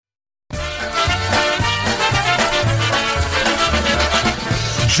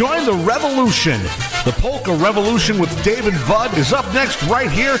Join the revolution. The Polka Revolution with Dave and Bud is up next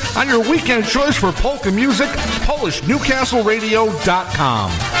right here on your weekend choice for polka music,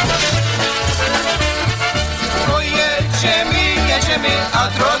 PolishNewcastleRadio.com. Jedziemy, a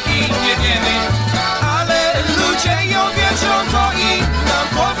drogi nie wiemy, ale ludzie ją wiedzą, to i nam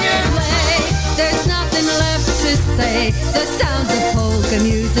powie. There's nothing left to say. The sounds of polka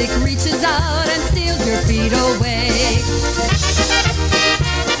music reaches out and steals your feet away.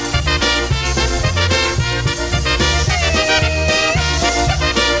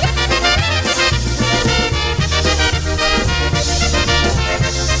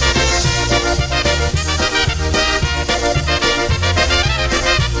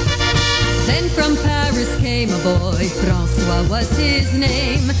 Then from Paris came a boy, Francois was his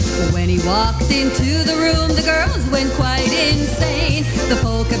name. When he walked into the room, the girls went quite insane. The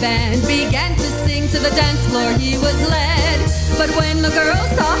polka band began to sing, to the dance floor he was led. But when the girls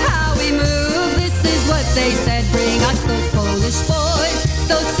saw how he moved, this is what they said: bring us those Polish boys,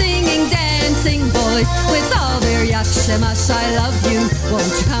 those singing, dancing boys, with all their yakshimash, I love you, won't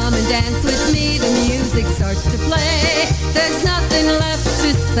you come and dance with me? The music starts to play, there's nothing left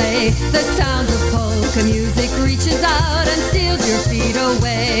to say. The sound of polka music reaches out and steals your feet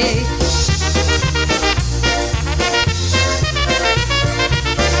away.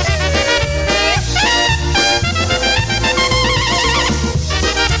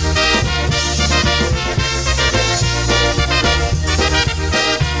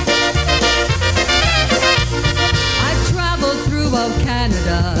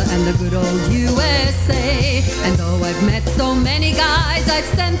 Canada and the good old USA. And though I've met so many guys, I've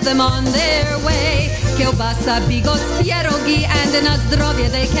sent them on their way. Kiełbasa, bigos, pierogi, and na zdrowie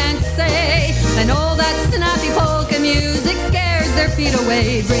they can't say. And all that snappy polka music scares their feet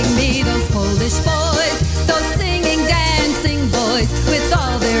away. Bring me those Polish boys, those singing, dancing boys, with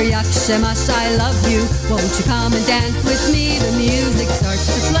all their yakshimash, I love you, won't you come and dance with me? The music starts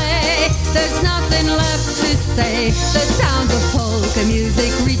to play, there's nothing left to say. The sound of polka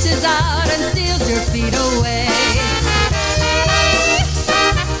music reaches out and steals your feet away.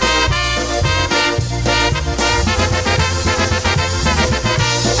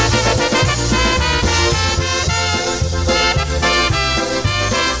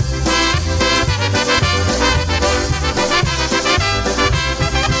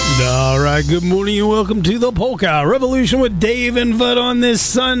 All right, good morning and welcome to the Polka Revolution with Dave and Bud on this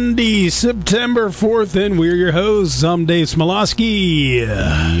Sunday, September 4th, and we're your hosts. I'm Dave Smolowski.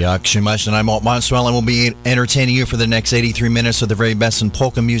 Yakshimash, and I'm Alt Montswell, and we'll be entertaining you for the next 83 minutes of the very best in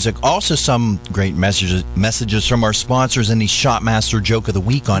polka music. Also, some great messages from our sponsors and the Shotmaster Joke of the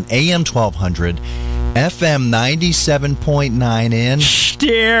Week on AM 1200, FM 97.9 in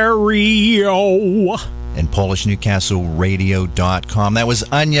stereo, and PolishNewcastleRadio.com. That was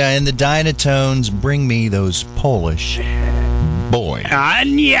Anya and the Dynatones. Bring me those Polish boys.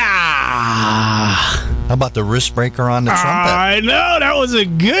 Anya! How about the wrist breaker on the trumpet? I know, that was a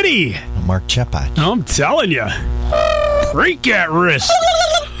goodie. Mark Chepat. I'm telling you. Freak that wrist.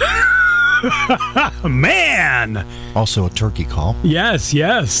 Man. Also a turkey call. Yes,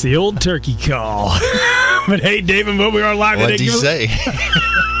 the old turkey call. But hey, Dave and Bud, we are live today. What'd he say?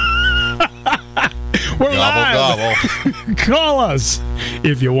 We're live. Gobble. Call us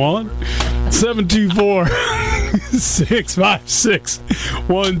if you want.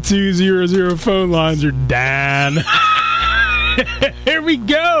 724-656-1200. Phone lines are down. Here we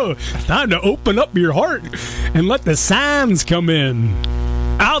go. It's time to open up your heart and let the signs come in.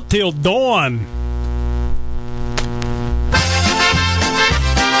 Out till dawn.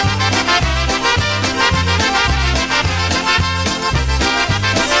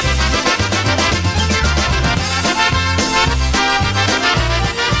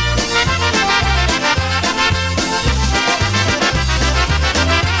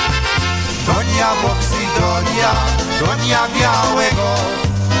 Konia białego,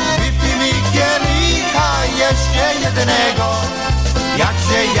 wypij mi kielicha jeszcze jednego.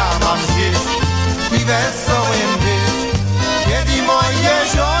 Jakże ja mam żyć i wesołym być, kiedy moje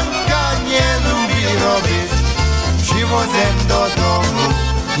żonka nie lubi robić. Przywożę do domu,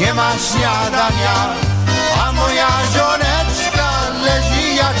 nie ma śniadania, a moja żoneczka leży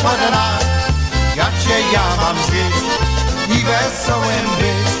jak wodna. Jakże ja mam żyć i wesołym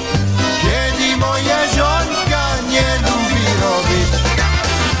być, kiedy moje żonka nie lubi robić.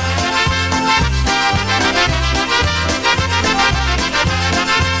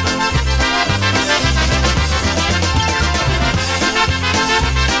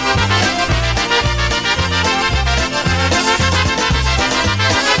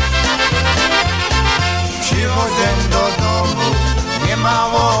 Przychodzę do domu, nie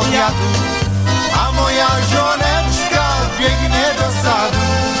mało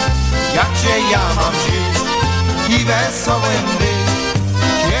ja mam żyć i wesołym być,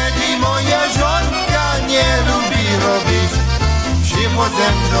 kiedy moja żonka nie lubi robić. Przychodzę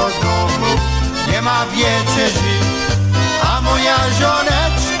do domu, nie ma wieczerzy, a moja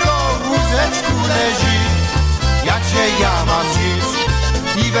żoneczko w łóżeczku leży. Jakże ja mam żyć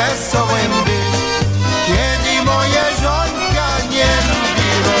i wesołym być, kiedy moja żonka nie lubi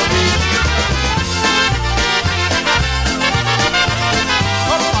robić.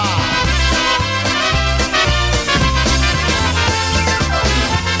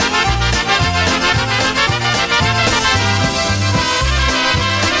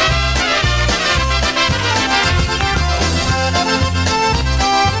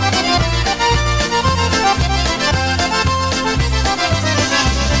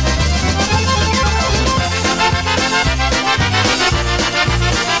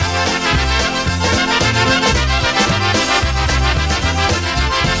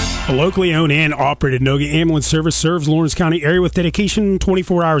 A locally owned and operated Noga ambulance service serves Lawrence County area with dedication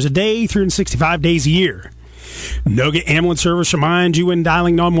 24 hours a day, 365 days a year. Noga Ambulance Service reminds you when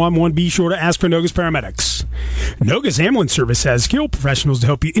dialing 911, be sure to ask for Noga's paramedics. Noga's Ambulance Service has skilled professionals to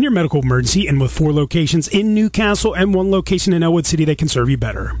help you in your medical emergency, and with 4 locations in Newcastle and 1 location in Elwood City, they can serve you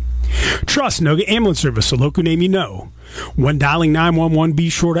better. Trust Noga Ambulance Service, a local name you know. When dialing 911, be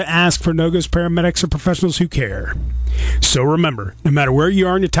sure to ask for Noga's paramedics or professionals who care. So remember, no matter where you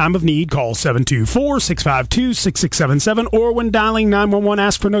are in your time of need, call 724-652-6677, or when dialing 911,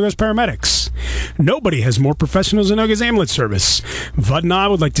 ask for Noga's paramedics. Nobody has more professionals than Noga's Ambulance Service. Vud and I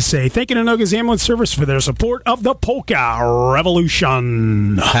would like to say thank you to Noga's Ambulance Service for their support of the Polka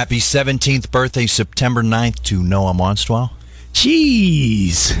Revolution. Happy 17th birthday, September 9th, to Noah Monstwell.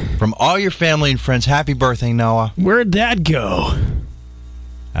 Jeez. From all your family and friends, happy birthday, Noah. Where'd that go?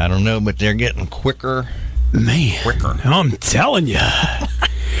 I don't know, but they're getting quicker. Man, Quicker. I'm telling you.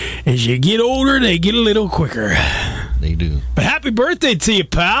 As you get older, they get a little quicker. They do. But happy birthday to you,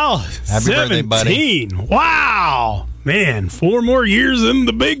 pal. Happy birthday, buddy. Wow. Man, 4 more years in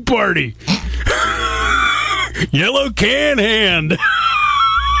the big party. Yellow can hand.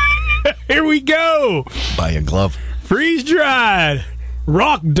 Here we go. Buy a glove. Freeze dried.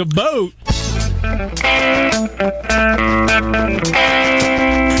 Rock the boat.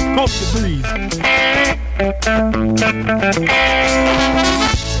 Off the breeze.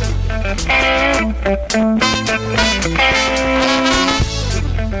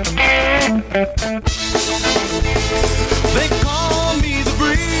 They call me the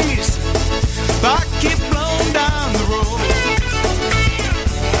breeze, but I keep blowing down the road.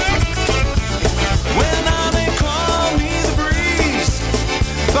 When they call me the breeze,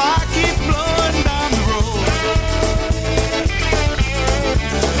 but I keep blowing down the road.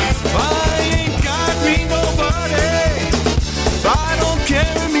 I ain't got me nobody, but I don't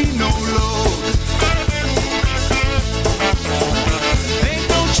carry me no load. Ain't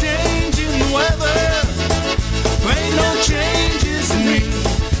no change in the weather,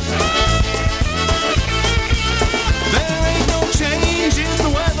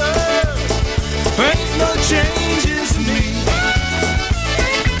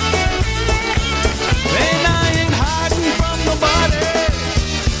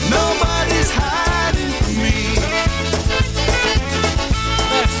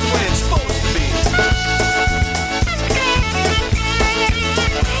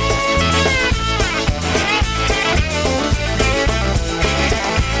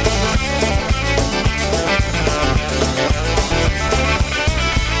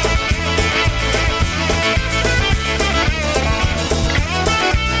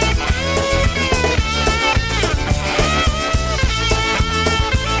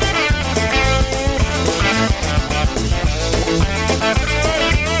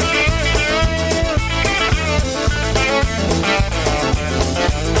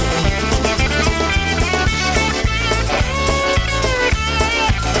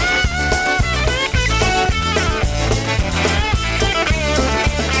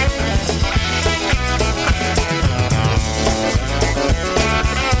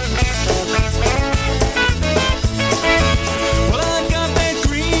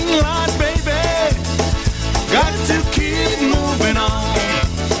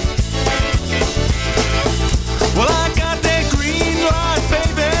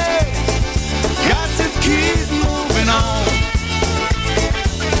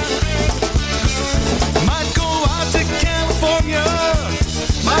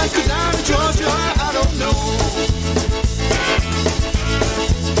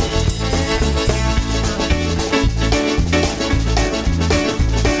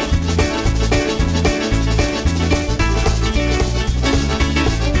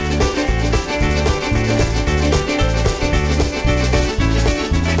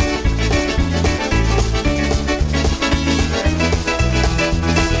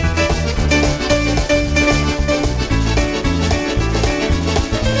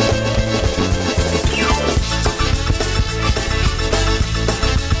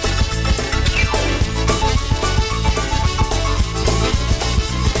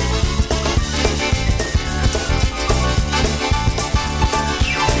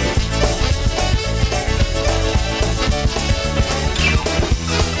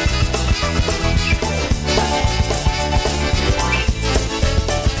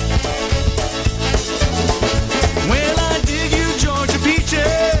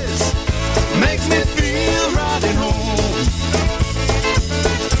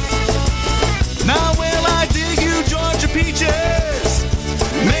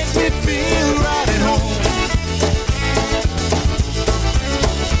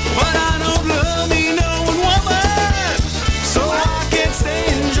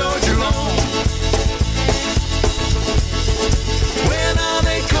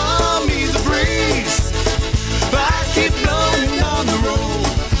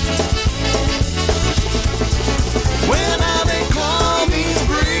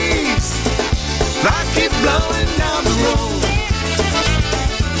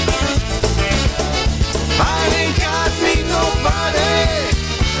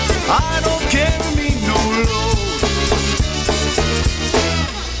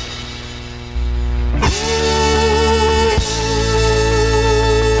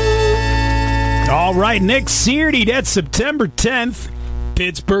 right. Next Saturday, that's September 10th.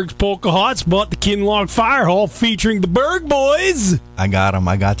 Pittsburgh's Polka Hotspot, the Kinloch Fire Hall, featuring the Berg Boys. I got them.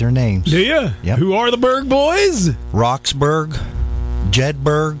 I got their names. Do you? Yep. Who are the Berg Boys? Roxburg,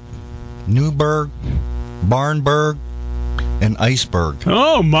 Jedburg, Newburg, Barnburg, and Iceberg.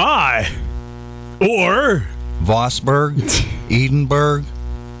 Oh, my. Or Vossburg, Edinburgh,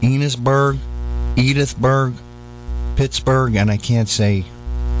 Enosburg, Edithburg, Pittsburgh, and I can't say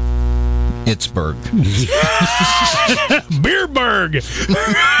Pittsburgh. Beerburg.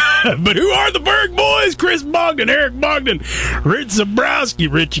 But who are the Berg Boys? Chris Bogdan, Eric Bogdan, Rich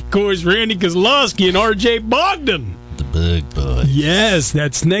Zabrowski, Richie Coys, Randy Kozlowski, and R.J. Bogdan. The Bug Boys. Yes,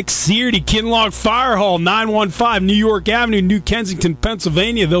 that's next Saturday, Kinloch Fire Hall, 915 New York Avenue, New Kensington,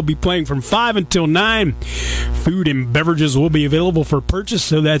 Pennsylvania. They'll be playing from 5 until 9. Food and beverages will be available for purchase,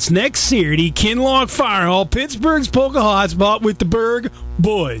 so that's next Saturday, Kinloch Fire Hall, Pittsburgh's Polka Hotspot with the Berg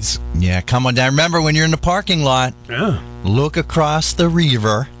Boys. Yeah, come on down. Remember, when you're in the parking lot, look across the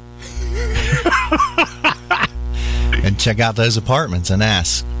river and check out those apartments and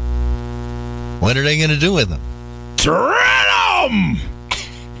ask, what are they going to do with them? Tread 'em!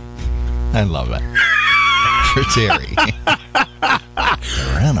 I love it. For Terry.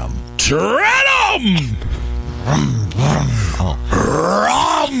 Tread 'em. Tread 'em! Oh.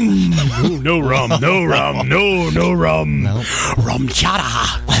 Rum! Ooh, no rum, no rum, no rum. Nope. Rum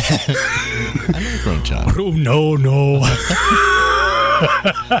chata. I like rum chata. Oh, no.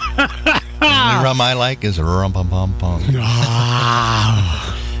 The only rum I like is rum pum pum pum.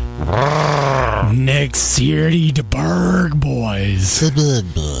 Next Saturday, the Berg Boys. The Bug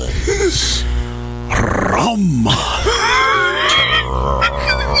Boys. Rum.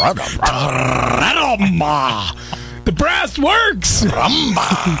 The brass works.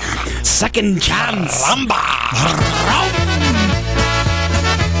 Rumba. Second chance. Rumba. Rum.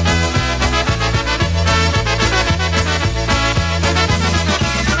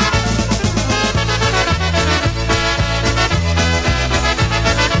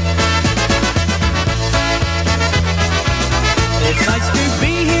 It's nice to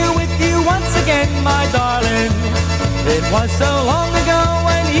be here with you once again, my darling. It was so long ago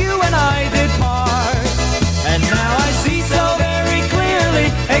when you and I did part. And now I see so very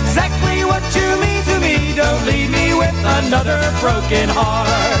clearly exactly what you mean to me. Don't leave me with another broken heart.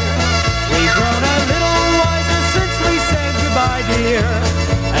 We've grown a little wiser since we said goodbye, dear.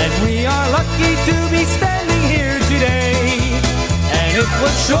 And we are lucky to be standing here today. And it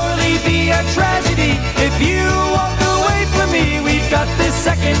would surely be a tragedy if you walk away from me. We've got this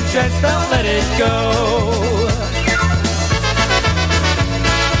second chance, don't let it go.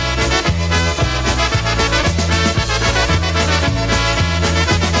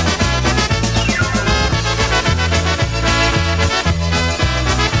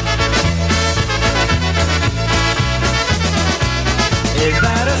 Is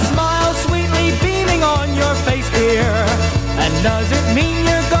that a smile sweetly beaming on your face, dear? And does it mean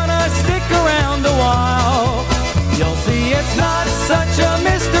you're gonna stick around a while? You'll see it's not such a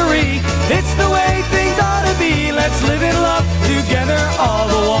mystery. It's the way things ought to be. Let's live in love together all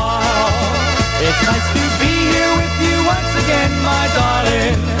the while. It's nice to be here with you once again, my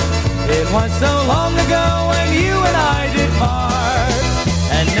darling. It was so long ago when you and I did part.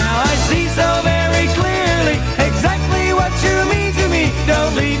 And now I see so very clearly exactly what you mean to me.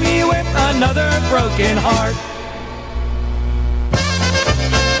 Don't leave me with another broken heart.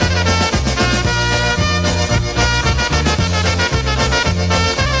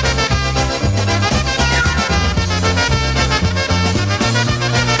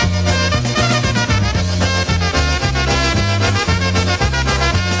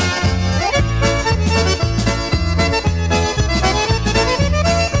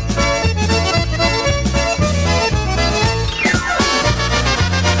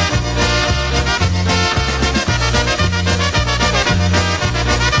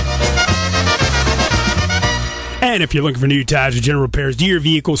 And if you're looking for new tires or general repairs to your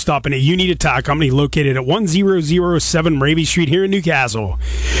vehicle, stop in at You Need a Tire Company located at 1007 Raby Street here in Newcastle.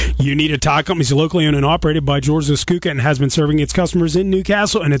 You Need a Tire Company is locally owned and operated by George Zaskuka and has been serving its customers in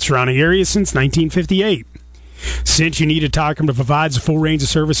Newcastle and its surrounding areas since 1958. Since You Need a Tire Company provides a full range of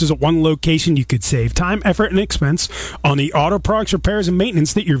services at one location, you could save time, effort, and expense on the auto products, repairs, and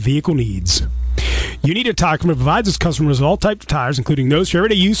maintenance that your vehicle needs. You Need a Tire Company provides its customers with all types of tires, including those for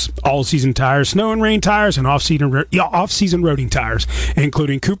everyday use, all-season tires, snow and rain tires, and off-season roading tires,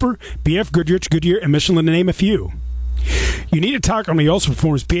 including Cooper, BF Goodrich, Goodyear, and Michelin, to name a few. You Need a Tire Company also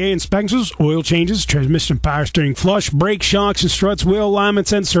performs PA inspections, oil changes, transmission and power steering flush, brake shocks and struts, wheel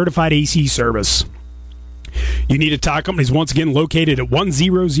alignments, and certified AC service. Unita Tire Company is once again located at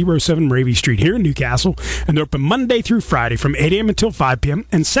 1007 Ravy Street here in Newcastle, and they're open Monday through Friday from 8 a.m. until 5 p.m.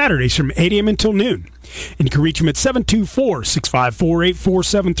 and Saturdays from 8 a.m. until noon. And you can reach them at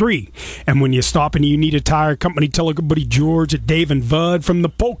 724-654-8473. And when you stop in Unita Tire Company, tell a good buddy George at Dave and Bud from the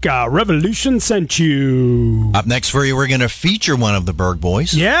Polka Revolution sent you. Up next for you, we're going to feature one of the Berg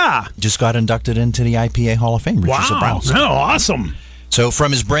Boys. Yeah. Just got inducted into the IPA Hall of Fame. Richard Wow. Oh, awesome. So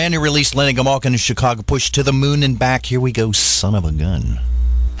from his brand new release, Lenny Gamalkin and Chicago Push to the Moon and Back, here we go, Son of a Gun.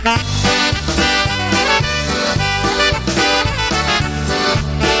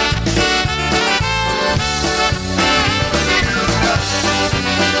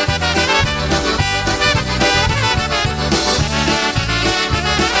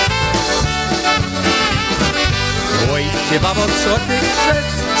 Ty babo, co ty chcesz?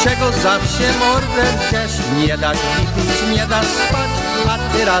 Czego zawsze mordę chcesz? Nie dasz mi pić, nie dasz spać, a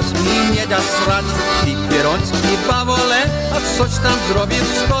teraz mi nie dasz srać. Ty pierączki bawole, a coś tam zrobił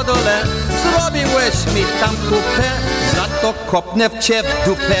w stodole. Zrobiłeś mi tam kupę, za to kopnę w cię w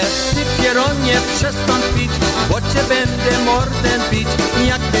dupę. Ty pieronie, przestań pić, bo cię będę mordę bić.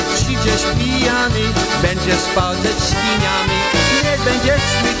 Jak ty przyjdziesz pijany, będziesz spał ze świniami. Nie będziesz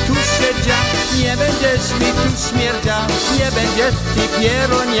mi tu siedział, nie będziesz mi tu śmierdział, nie będziesz ty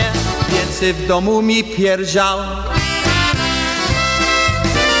pieronie, więcej w domu mi pierdział.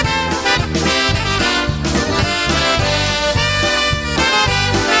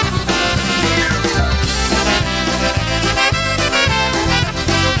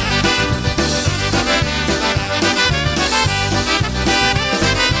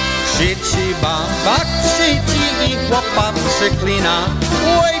 Krzyczy baba, krzyczy i chłopa przyklina.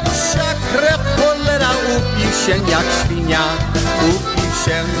 Oj, psia krew, cholera, upił się jak świnia. Upił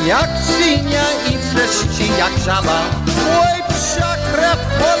się jak świnia i wreszcie jak żaba. Oj, psia krew,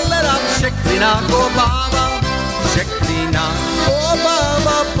 cholera, przeklina go baba. Przeklina go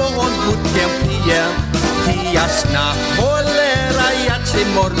baba, bo on wódkę pije. Ty jasna cholera, ja cię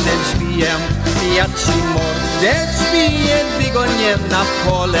mordę zbiję. Ja ci mordę zbiję, wygonię na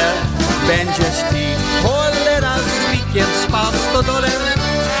pole. Będziesz ty cholera z wikiem spał w stodole.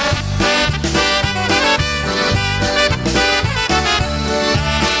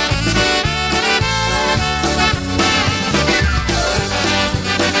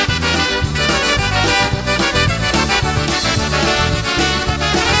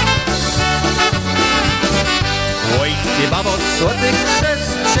 Oj, ty babo, co ty chcesz?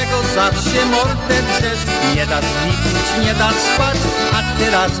 Czego zawsze mordę drzesz? Nie dasz mi pić, nie dasz spać, a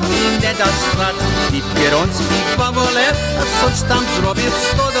teraz mi nie dasz spać. I pierączki bawole, a coś tam zrobię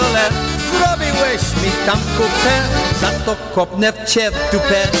w stodole. Zrobiłeś mi tam kupę, za to kopnę w cię w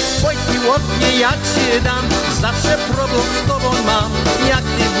dupę. Oj, ty łopnie, ja ci dam, zawsze problem z tobą mam. Jak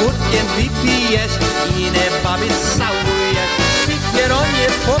ty wódkę wypijesz i nie bawić całujesz. Ty pieronie,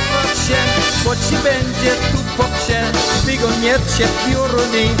 popraw się, bo ci będzie tu popsie. Wygonię cię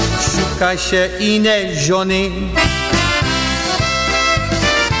piórny, szukaj się innej żony.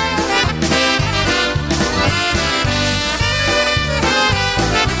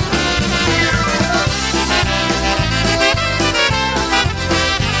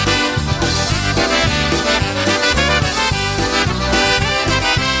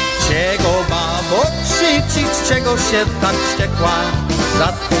 Czego babo krzyczyć, czego się tak wściekła? Za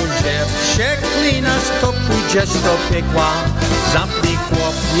to, że przeklinasz, to pójdziesz do piekła. Zamknij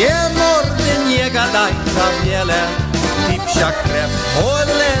chłopie mordy, nie gadaj za wiele. Ty psia krew,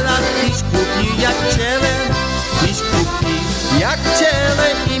 cholera, tyś głupi jak ciele. Tyś głupi jak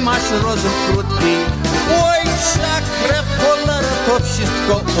ciele i masz rozum krótki. Oj, psia krew, cholera, to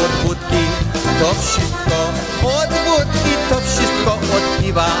wszystko od wódki. To wszystko od wódki, to wszystko od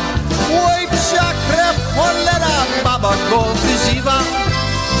piwa. Oj, psia krew, cholera, baba go wyzywa.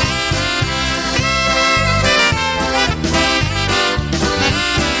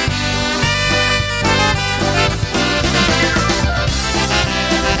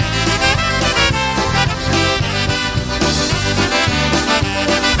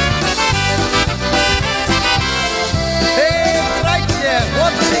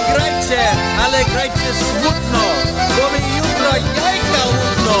 Grajcie, ale grajcie smutno, bo mi jutro jajka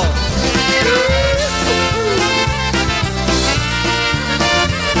łudną.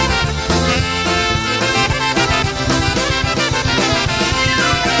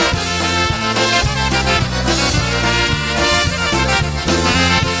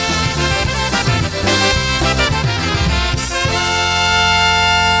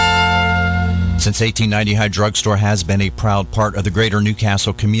 Since 1890, High Drugstore has been a proud part of the greater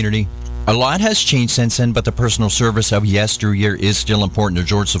Newcastle community. A lot has changed since then, but the personal service of yesteryear is still important to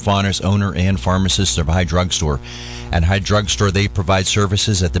George Stefanis, owner and pharmacist of High Drugstore. At High Drugstore, they provide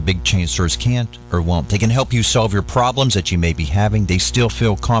services that the big chain stores can't or won't. They can help you solve your problems that you may be having. They still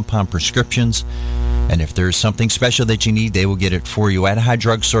fill compound prescriptions. And if there's something special that you need, they will get it for you. At High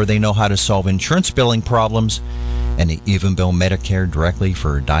Drugstore, they know how to solve insurance billing problems, and they even bill Medicare directly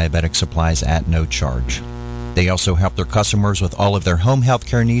for diabetic supplies at no charge. They also help their customers with all of their home health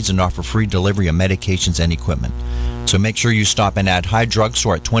care needs and offer free delivery of medications and equipment. So make sure you stop in at High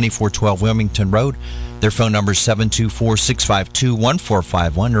Drugstore at 2412 Wilmington Road. Their phone number is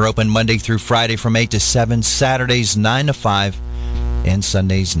 724-652-1451. They're open Monday through Friday from 8 to 7, Saturdays 9 to 5, and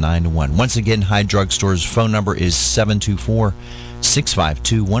Sundays 9 to 1. Once again, High Drugstore's phone number is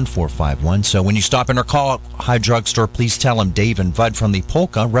 724-652-1451. So when you stop in or call High Drugstore, please tell them Dave and Bud from the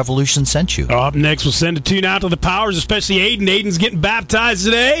Polka Revolution sent you. Up next, we'll send a tune out to the Powers, especially Aiden. Aiden's getting baptized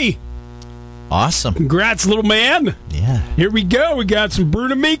today. Awesome. Congrats, little man. Yeah. Here we go. We got some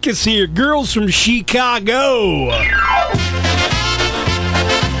Brunamikas here. Girls from Chicago.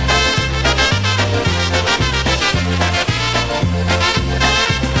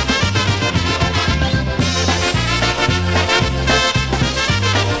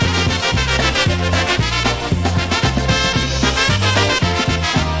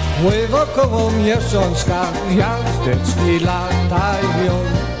 Wokoło miesiączka gwiazdeczki latają.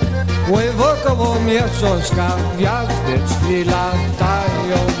 Wokoło miesiączka gwiazdeczki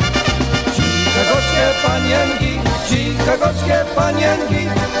latają. Chicagowskie panienki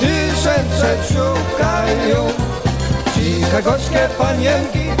tysiące szukają. Chicagowskie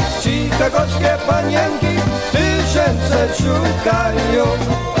panienki tysiące szukają.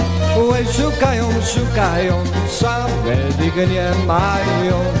 Oj, szukają, same nie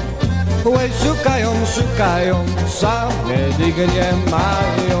mają. Oj, szukają, same nie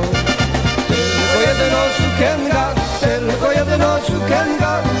mają. Tylko jedna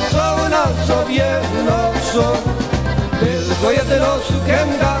sukienka, co na sobie noszą. Tylko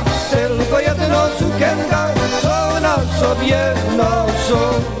jedna sukienka, co na sobie noszą.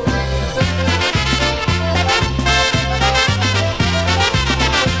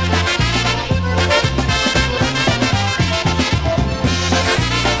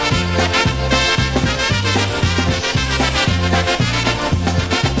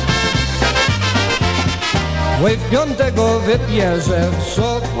 Oj, w piątego wybierze, w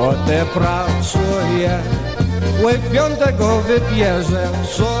sobotę pracuje. Oj, w piątego wybierze, w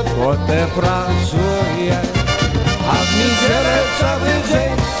sobotę pracuje. A w niedzielę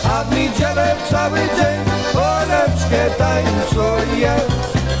cały dzień, poleczkę tańcuje.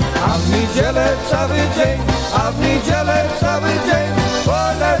 A w niedzielę cały dzień,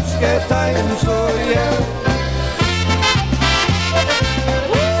 poleczkę tańcuje.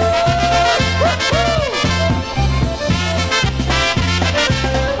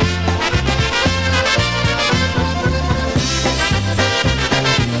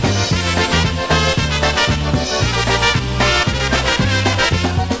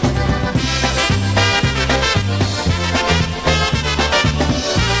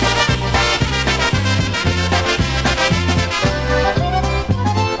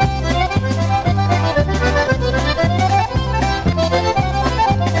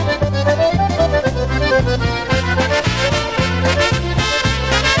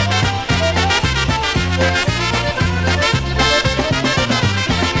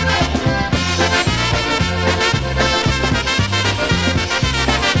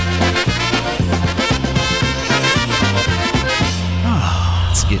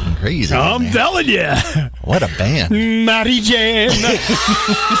 Crazy. I'm telling you. What a band. Mary Jane.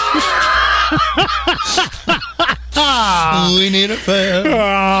 We need a fan.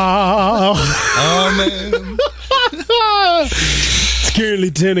 Oh, man. It's currently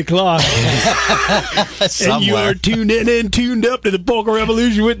 10 o'clock. And you are tuned in and tuned up to the Polka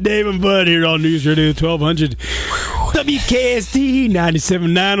Revolution with Dave and Bud here on News Radio 1200. WKST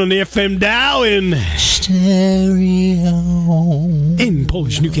 97.9 on the FM dial in stereo in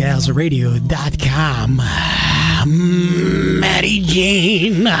PolishNewcastleRadio.com. Mary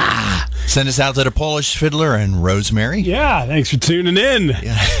Jane. Send us out to the Polish Fiddler and Rosemary. Yeah, thanks for tuning in.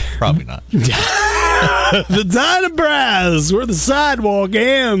 Yeah, probably not. The Dyna Brass, where the sidewalk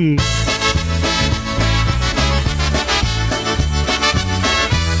ends.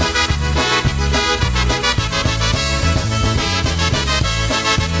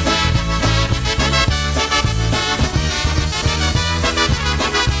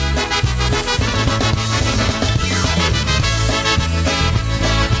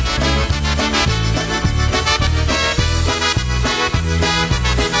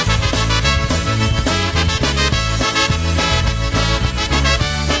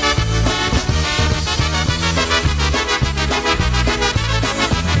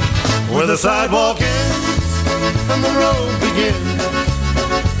 the sidewalk ends and the road begins.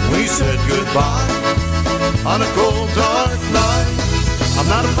 We said goodbye on a cold, dark night. I'm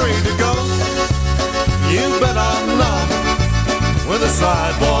not afraid to go, you bet I'm not. Where the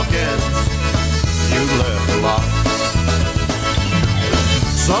sidewalk ends, you left a lot.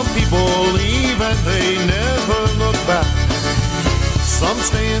 Some people leave and they never look back. Some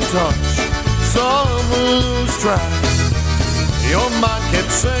stay in touch, some lose track. Your mind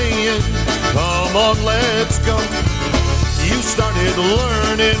kept saying, come on, let's go. You started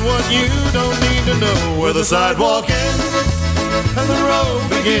learning what you don't need to know. Where the sidewalk ends and the road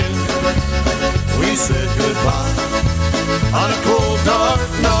begins. We said goodbye on a cold, dark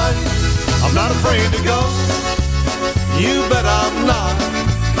night. I'm not afraid to go, you bet I'm not.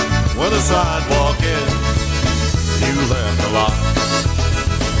 Where the sidewalk ends, you left a lot.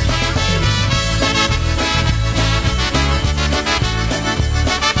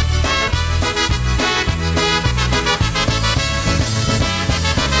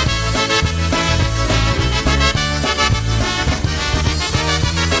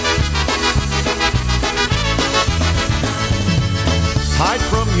 Hide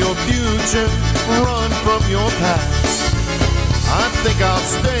from your future, run from your past. I think I'll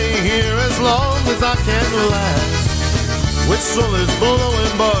stay here as long as I can last. Whistle is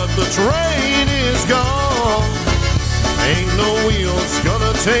blowing but the train is gone. Ain't no wheels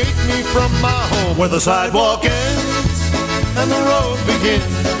gonna take me from my home. Where the sidewalk ends and the road begins.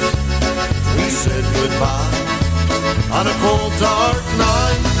 We said goodbye on a cold, dark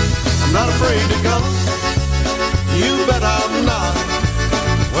night. I'm not afraid to go, you bet I'm not.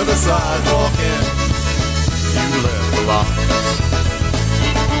 Where the sidewalk ends, you left a lot.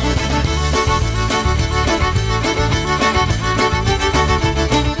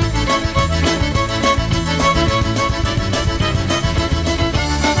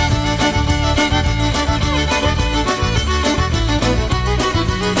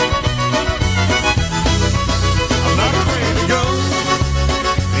 I'm not afraid to go,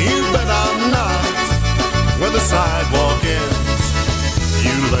 you bet I'm not. Where the sidewalk ends,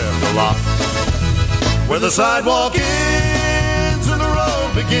 you left a lot. Where the sidewalk ends and the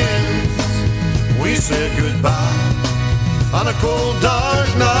road begins. We said goodbye on a cold, dark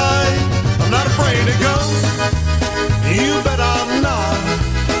night. I'm not afraid to go, you bet I'm not.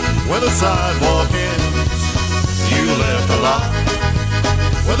 Where the sidewalk ends, you left a lot.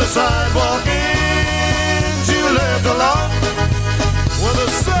 Where the sidewalk ends, you left a lot. Where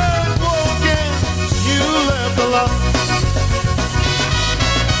the sidewalk ends, you left a lot.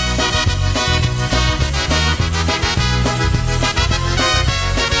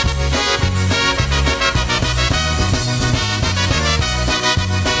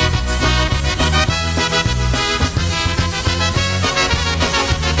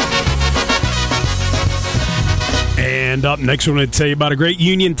 And up next, we're going to tell you about a great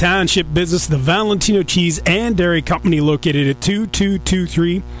Union Township business, the Valentino Cheese and Dairy Company, located at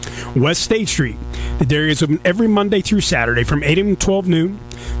 2223 West State Street. The dairy is open every Monday through Saturday from 8 a.m. to 12 noon.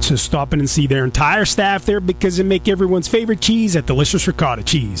 So stop in and see their entire staff there, because they make everyone's favorite cheese, that delicious ricotta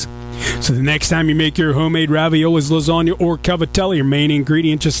cheese. So the next time you make your homemade raviolis, lasagna, or cavatelli, your main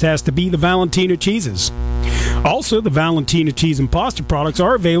ingredient just has to be the Valentino cheeses. Also, the Valentino cheese and pasta products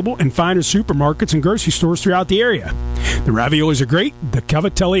are available in finer supermarkets and grocery stores throughout the area. The raviolis are great. The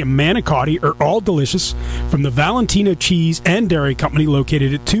cavatelli and manicotti are all delicious. From the Valentino Cheese and Dairy Company,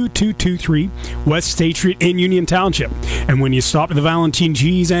 located at 2223 West State Street in Union Township. And when you stop at the Valentino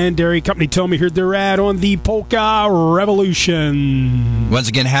Cheese and Dairy Company, tell me you heard their ad on the Polka Revolution. Once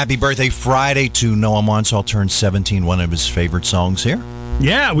again, happy birthday Friday to Noah Monsall, turned 17, one of his favorite songs here.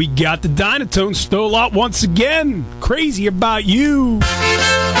 Yeah, we got the Dynatone stole out once again. Crazy About You.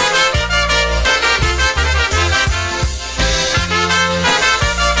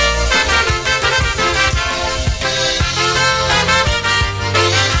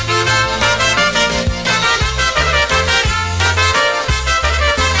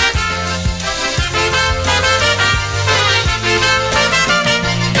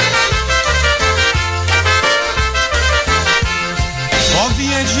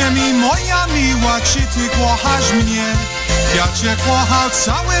 Czy ty kochasz mnie? Ja cię kochał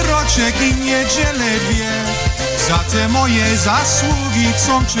cały roczek i niedzielę dwie. Za te moje zasługi,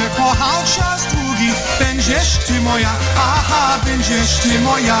 co cię kochał czas długi. Będziesz ty moja, aha, będziesz ty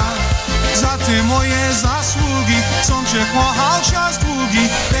moja. Za te moje zasługi, co cię kochał czas długi.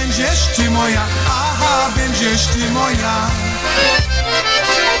 Będziesz ty moja, aha, będziesz ty moja.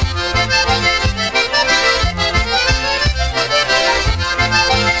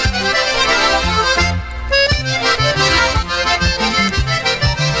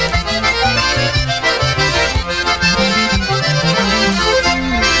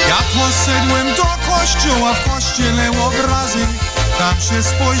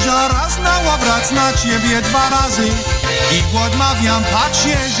 żara znała brać na ciebie 2 razy. I odmawiam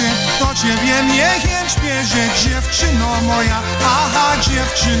pacierze, do ciebie niechęć bierze. Dziewczyno moja, aha,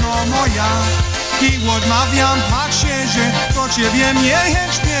 dziewczyno moja. I odmawiam pacierze, do ciebie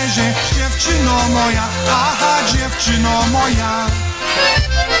niechęć bierze. Dziewczyno moja, aha, dziewczyno moja.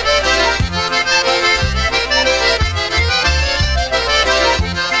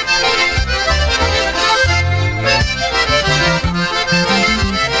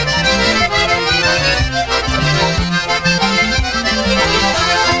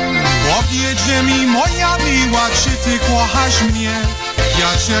 Powiedz mi, moja miła, czy ty kochasz mnie?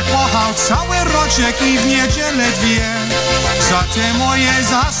 Ja cię kochał cały roczek i w niedzielę 2. Za te moje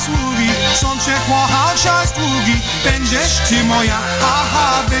zasługi, są cię kochał czas długi. Będziesz ty moja,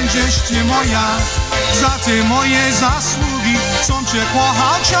 aha, będziesz ty moja. Za te moje zasługi, są cię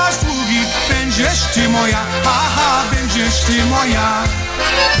kochał czas długi. Będziesz ty moja, aha, będziesz ty moja.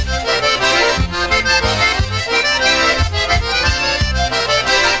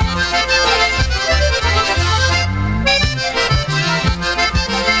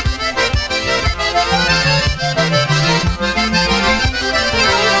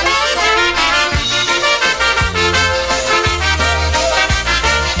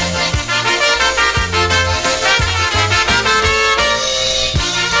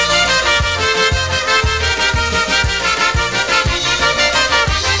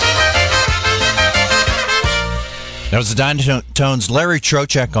 That was the Dynatones, Larry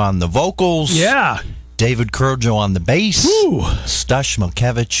Trocek on the vocals. Yeah. David Kurjo on the bass. Ooh. Stush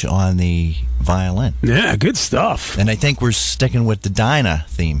Milkevich on the violin. Yeah, good stuff. And I think we're sticking with the Dyna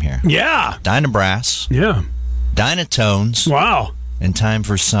theme here. Yeah. Dyna Brass. Yeah. Dynatones. Wow. And time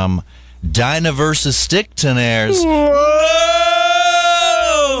for some Dyna versus Sticktonaires.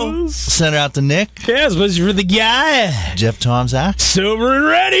 Send it out to Nick. Yeah, especially for the guy. Jeff Tomzak. Sober and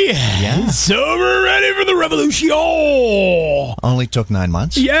ready. Yeah. Sober and ready for the revolution. Only took 9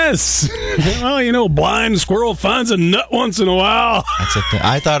 months. Yes. Well, you know, blind squirrel finds a nut once in a while. That's a thing.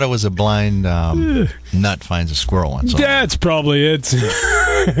 I thought it was a blind nut finds a squirrel once in a while. That's probably it.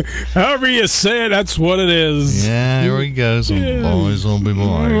 However you say it, that's what it is. Yeah, here he goes. Boys will be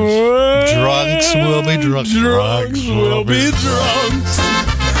boys. Drunks will be drunks. Drunks will be drunks.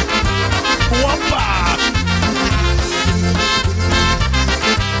 Whoppa!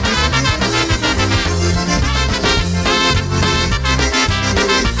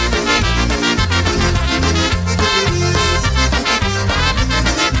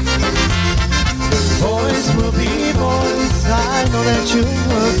 Boys will be boys, I know that you'll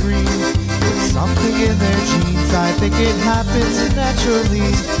agree. With something in their genes, I think it happens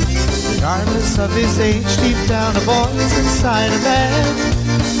naturally. Regardless of his age, deep down a boy's inside a man.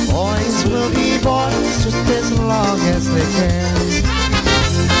 Boys will be boys just as long as they can.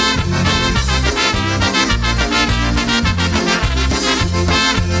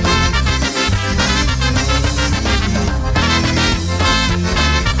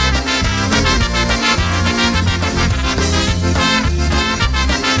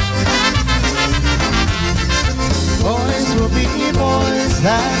 Boys will be boys,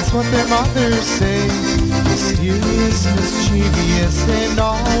 that's what their mothers say. Mysterious, mischievous, and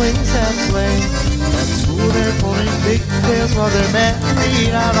always at play. At school they're pulling pigtails while they're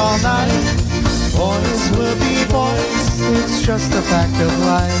married out all night. Boys will be boys, it's just a fact of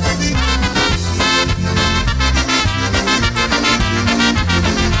life.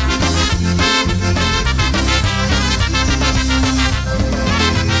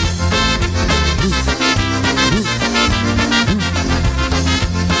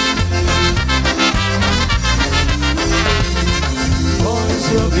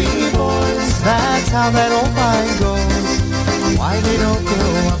 Will be boys, that's how that old line goes. Why they don't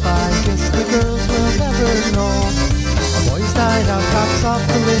grow up, I guess the girls will never know. A boy's night out tops off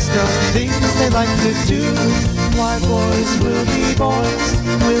the list of things they like to do. Why boys will be boys,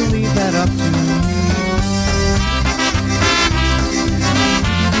 we'll leave that up to you.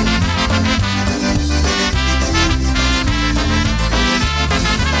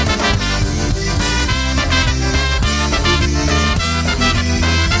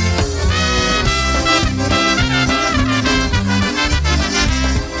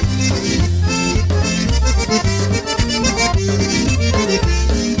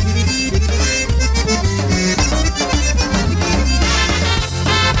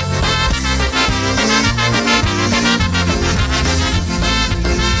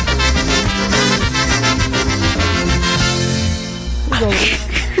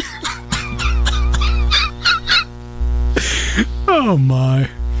 Oh, my.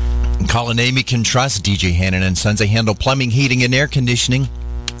 Call a name you can trust. DJ Hannon and Sons. They handle plumbing, heating, and air conditioning.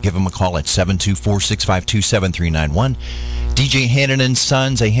 Give them a call at 724-652-7391. DJ Hannon &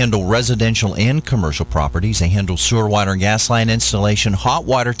 Sons, they handle residential and commercial properties. They handle sewer, water, and gas line installation, hot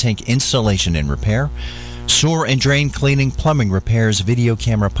water tank installation and repair, sewer and drain cleaning, plumbing repairs, video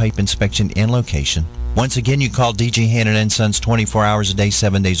camera pipe inspection, and location. Once again, you call DJ Hannon & Sons 24 hours a day,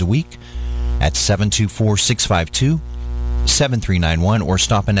 7 days a week at 724-652-7391 or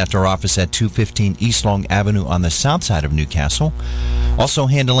stop in at our office at 215 East Long Avenue on the south side of Newcastle. Also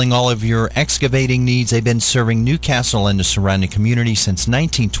handling all of your excavating needs. They've been serving Newcastle and the surrounding community since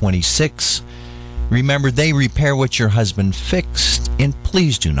 1926. Remember, they repair what your husband fixed. And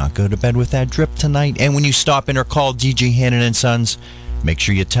please do not go to bed with that drip tonight. And when you stop in or call DJ Hannon & Sons, make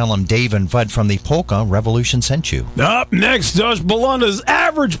sure you tell them Dave and Bud from the Polka Revolution sent you. Up next, Josh Belonda's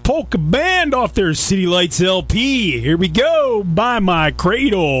Average Polka Band off their City Lights LP. Here we go, By My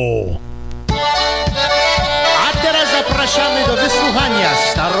Cradle. A teraz zapraszamy do wysłuchania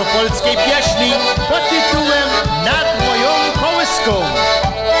staropolskiej pieśni pod tytułem Nad moją kołyską.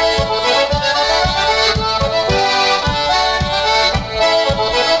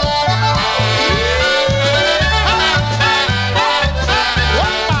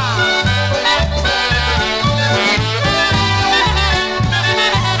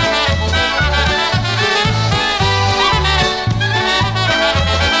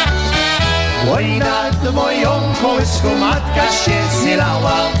 Oj, nad moją kołyską matka się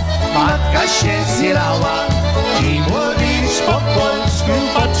zjylała i mówisz po polsku,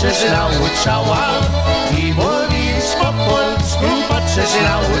 patrzę, że nauczała i mówisz po polsku, patrzę, że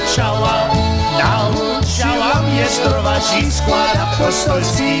nauczała mnie zdrować i skład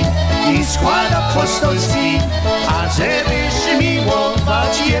apostolski, a żebyś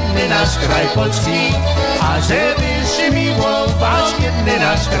miłować jedny nasz kraj polski, a żebyś miłować jedny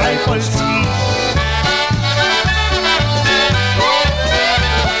nasz kraj polski.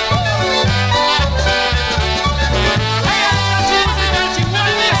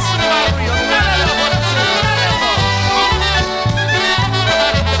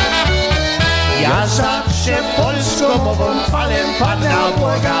 Ja zawsze polską mową chwalę Pana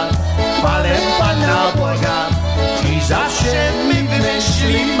Boga i zawsze mi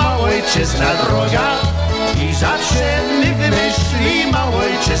wymyśli małojczyzna droga i zawsze mi wymyśli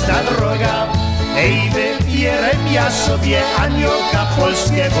małojczyzna droga. Ej, wybieram ja sobie aniołka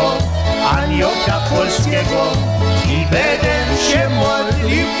polskiego i będę się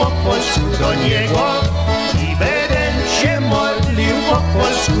modlił po polsku do niego i będę się modlił po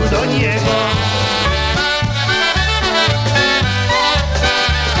polsku do niego.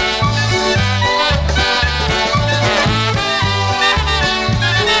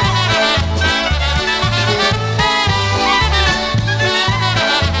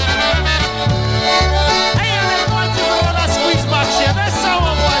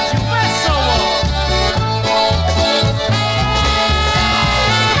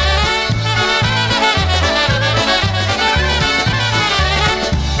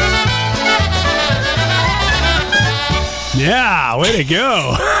 Yeah, way to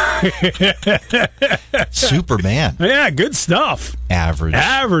go. Super band. Yeah, good stuff.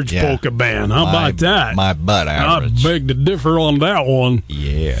 Average yeah. Polka band. How about that? My butt average. I beg to differ on that one.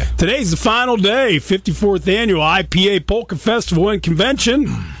 Yeah. Today's the final day, 54th Annual IPA Polka Festival and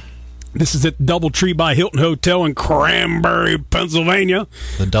Convention. This is at the Doubletree by Hilton Hotel in Cranberry, Pennsylvania.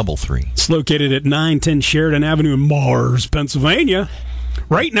 The Doubletree. It's located at 910 Sheridan Avenue in Mars, Pennsylvania.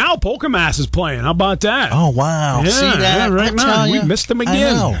 Right now, Polka Mass is playing. How about that? Oh, wow. Yeah, see that? Yeah, right now. We missed them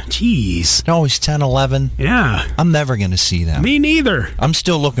again. I know. Jeez. They're always 10, 11. Yeah. I'm never going to see them. Me neither. I'm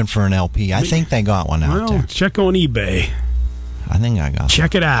still looking for an LP. I think they got one out there. Check on eBay. I think I got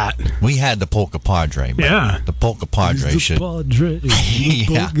Check it out. We had the Polka Padre. But yeah. The Polka Padre should. Padre.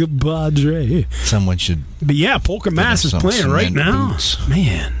 Yeah. Polka Padre. Someone should. But yeah, Polka Mass is playing right now. Boots.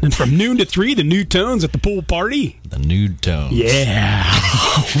 Man. And from noon to 3, the New Tones at the pool party. The Nude Tones. Yeah.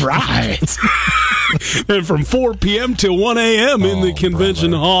 Right. And from 4 p.m. till 1 a.m. in the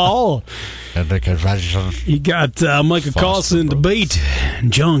convention hall. At the convention. You got Michael Carlson, Debate,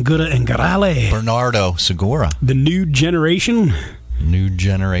 John Gutta and Garale. Bernardo Segura. The New Generation. New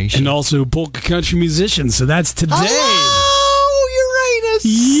Generation. And also Polka Country Musicians. So that's today. Oh, Uranus.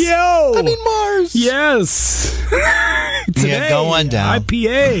 Yo. I mean Mars. Yes. Today, yeah, go on down.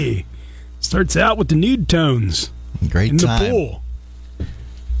 IPA starts out with the Nude Tones. Great in time. The pool.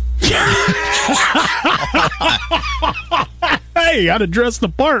 Hey, gotta dress the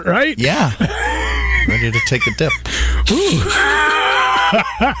part, right? Yeah. Ready to take a dip.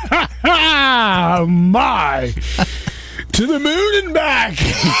 My. To the moon and back.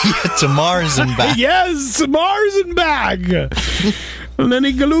 To Mars and back. Yes, to Mars and back.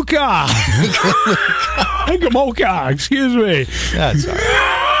 Lenny Galuka. Gamolka, excuse me. That's all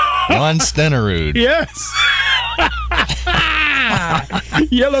right. Ron Stenerud. Yes.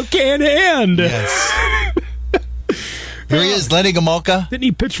 Yellow Can Hand. Yes. Here he is, Lenny Gamolka. Didn't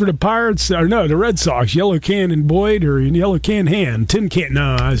he pitch for the Pirates? Or no, the Red Sox. Yellow Can and Boyd or Yellow Can Hand? Tin Can.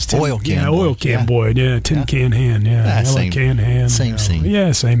 No, I was Oil Can. Yeah, Boyd. Oil Can Yeah. Boyd. Yeah, Tin Can Hand. Yeah, Ah, Yellow same- Can Hand. same yeah. scene.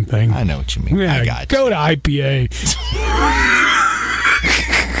 Yeah, same thing. I know what you mean. Yeah, I got go you. to IPA.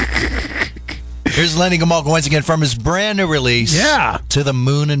 Here's Lenny Gamolka once again from his brand new release. Yeah. To the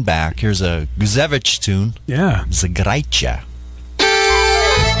Moon and Back. Here's a Guzevich tune. Yeah. Zagrajcie.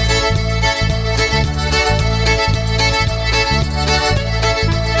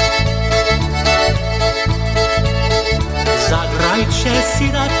 Zagrajcie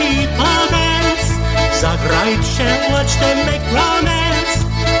siraki dance, zagrajcie, watch them make romance.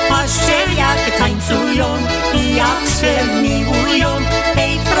 Patrzcie jak tańcują i jak się miłują,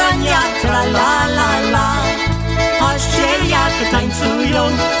 hej frania tra la la la. Patrzcie jak tańcują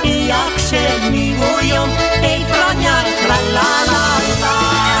i jak się miłują, hej frania tra la la la.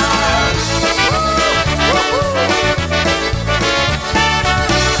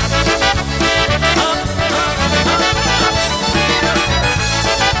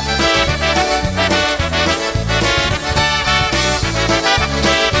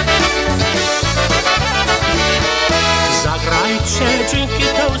 Zagrajcie, drink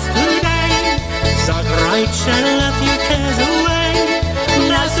your toast today. Zagrajcie, love your cares away.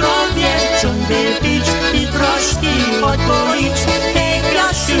 Na zdrowie ciągle pić i troszki odpolić. Hej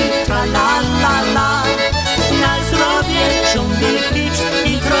Grasiu, tra la la la. Na zdrowie ciągle pić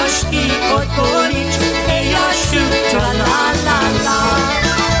i troszki odpolić. Hej Jasiu, tra la la la.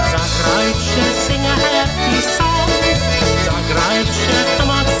 Zagrajcie, sing a happy song. Zagrajcie,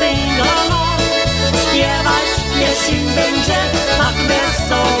 come on, sing along. Śpiewać jeśli będzie tak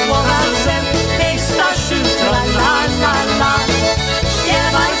wesoło razem. Hej Stasiu, tra la la la.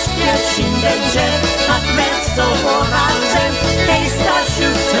 Śpiewać jeśli będzie tak wesoło razem. Hej Stasiu,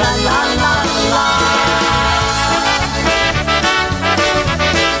 tra la la la.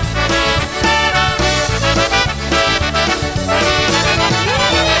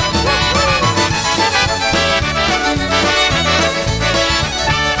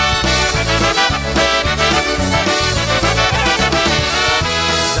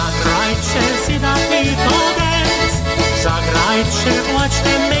 Zagrajcie si da people dance. Zagrajcie, watch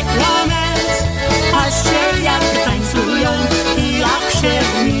them make romance. Patrzcie jak tańcują i jak się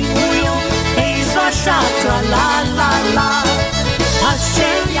miłują. Hej Zosia, tra la la la. Patrzcie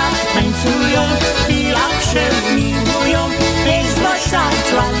jak tańcują i jak się miłują. Hej Zosia,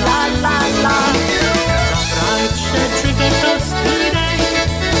 tra la la la. Zagrajcie, drink a toast today.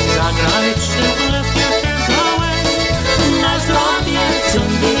 Zagrajcie, left your cares away. Na zdrowie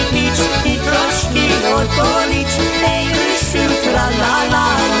ciągle pić i troszki odpolić. Hej Rysiu, tra la la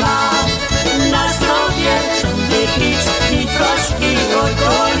la. Na zdrowie ciągle pić i troszki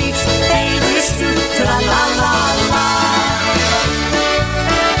odpolić. Hej Rysiu, tra la la la.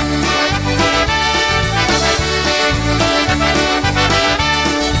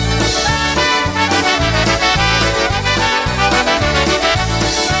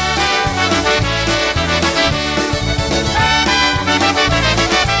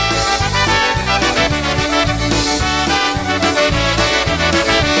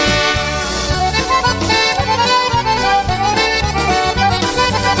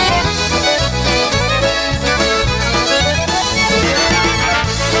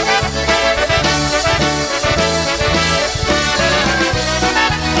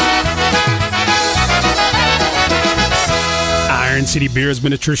 Iron City Beer has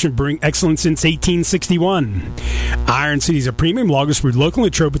been a tradition brewing excellence since 1861. Iron City is a premium lager brewed locally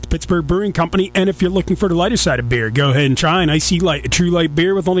in Detroit with the Pittsburgh Brewing Company. And if you're looking for the lighter side of beer, go ahead and try an Icy Light, a true light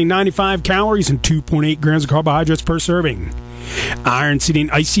beer with only 95 calories and 2.8 grams of carbohydrates per serving. Iron City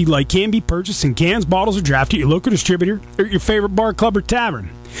and Icy Light can be purchased in cans, bottles, or draft at your local distributor or at your favorite bar, club, or tavern.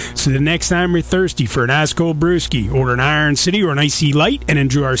 So the next time you're thirsty for an ice cold brewski, order an Iron City or an Icy Light and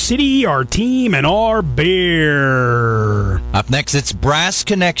enjoy our city, our team, and our beer. Up next, it's Brass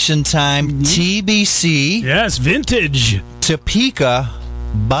Connection time. TBC. Yes, vintage. Topeka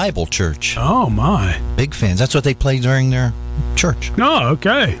Bible Church. Oh, my. Big fans. That's what they play during their church. Oh,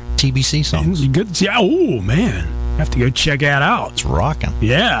 okay. TBC songs. Good. Yeah. Oh, man. Have to go check that out. It's rocking.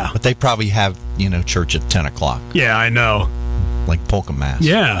 Yeah. But they probably have, church at 10 o'clock. Yeah, I know. Like Polka Mass.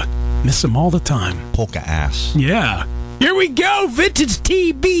 Yeah. Miss them all the time. Polka Ass. Yeah. Here we go. Vintage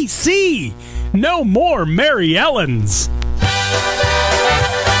TBC. No more Mary Ellens.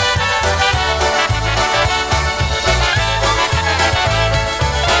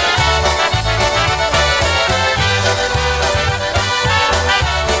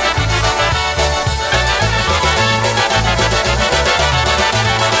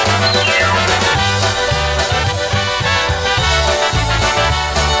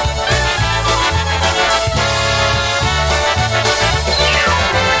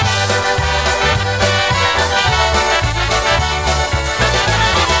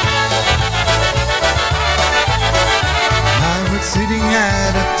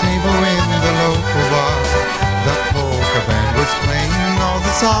 at a table in the local bar. The polka band was playing all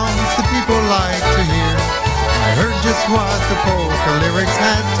the songs the people like to hear. I heard just what the polka lyrics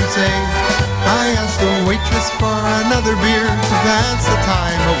had to say. I asked the waitress for another beer to pass the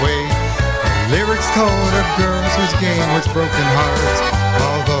time away. The lyrics told of girls whose game was broken hearts,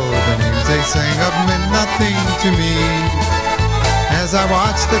 although the names they sang of meant nothing to me. As I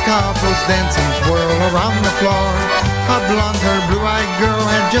watched the couples dance and twirl around the floor, a blonde-haired, blue-eyed girl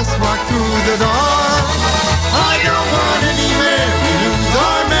had just walked through the door. I don't want any Mary Lou's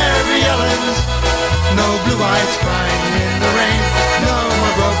or Mary Ellen's, no blue eyes crying in the rain, no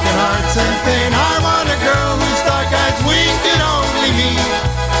more broken hearts and pain. I want a girl whose dark eyes wink at only me,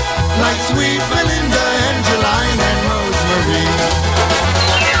 like sweet Belinda, Angeline, and Rosemary.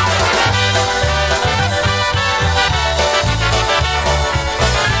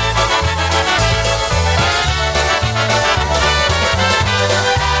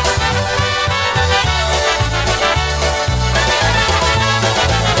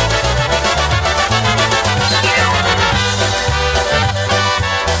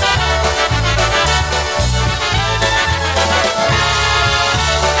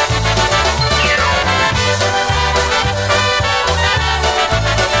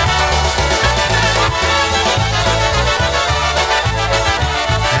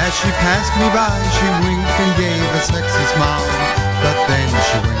 She passed me by, she winked and gave a sexy smile. But then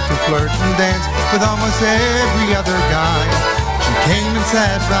she went to flirt and dance with almost every other guy. She came and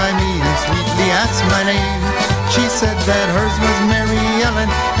sat by me and sweetly asked my name. She said that hers was Mary Ellen,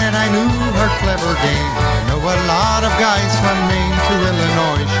 and I knew her clever game. I know a lot of guys from Maine to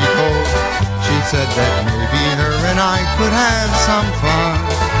Illinois, she told. She said that maybe her and I could have some fun.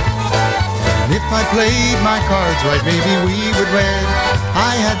 And if I played my cards right, maybe we would wed.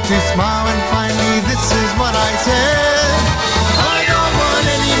 I had to smile and finally this is what I said. I don't want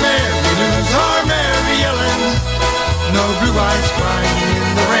any Mary Lou's or Mary Ellen's, no blue eyes crying in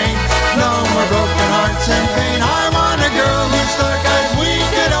the rain, no more broken hearts and pain. I want a girl whose dark eyes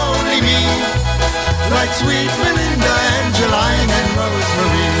wink at only me, like sweet Belinda, Angeline, and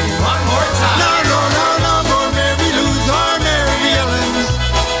Rosemary. One more time. No, no, no, no more Mary Lou's or Mary Ellen's,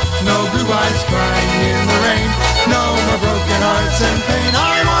 no blue eyes crying in the rain, no more broken hearts and pain.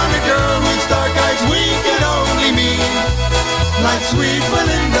 I want a girl whose dark eyes wink at only me, like sweet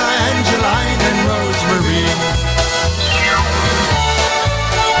Belinda, Angeline, and Rosemary.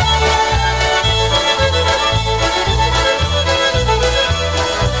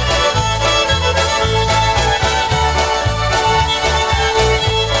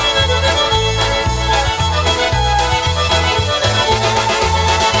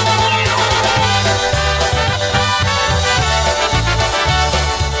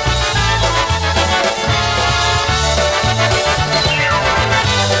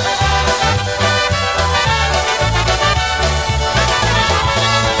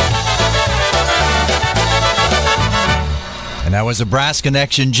 And that was a brass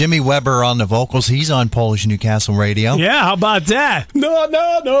connection. Jimmy Weber on the vocals. He's on Polish Newcastle Radio. Yeah, how about that? No,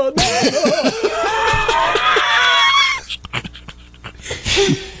 no, no, no.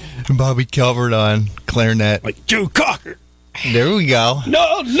 Bobby Calvert on clarinet. Like Joe Cocker. There we go.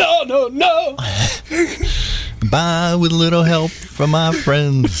 No, no, no, no. Bye with a little help from my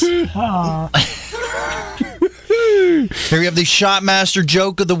friends. Here we have the Shotmaster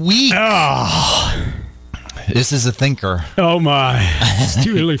joke of the week. Oh. This is a thinker. Oh my! It's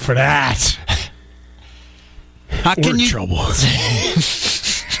too early for that. How We're can in you? trouble.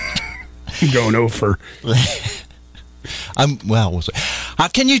 I'm going over. How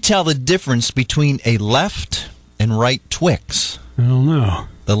can you tell the difference between a left and right Twix? I don't know.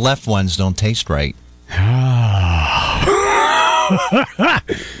 The left ones don't taste right.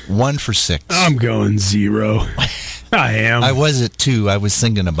 1 for 6. I'm going 0. I am. I was at 2. I was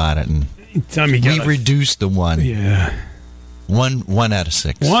thinking about it, and we reduced the 1. Yeah. 1 out of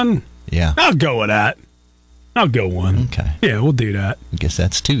 6. 1? Yeah. I'll go with that. I'll go 1. Okay. Yeah, we'll do that. I guess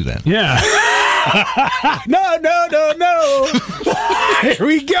that's 2 then. Yeah. No. Here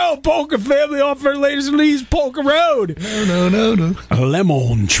we go. Polka family off our latest release, Polka Road. No. A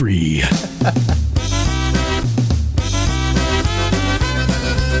lemon tree.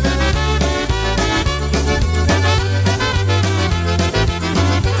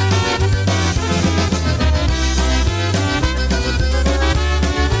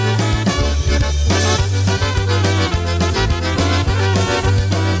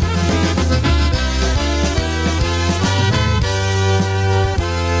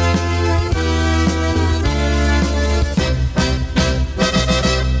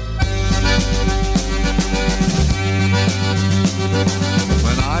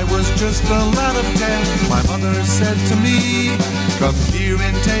 just a lad of 10, my mother said to me, come here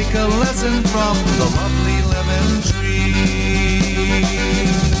and take a lesson from the lovely lemon tree.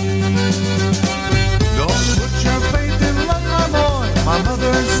 Don't put your faith in love, my boy, my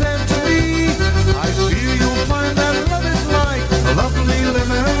mother said to me. I fear you'll find that love is like a lovely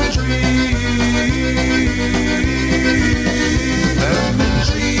lemon tree. Lemon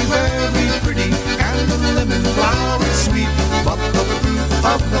tree very pretty, and the lemon flower is sweet, but the fruit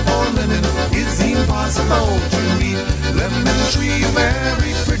of the poor lemon is impossible to eat. Lemon tree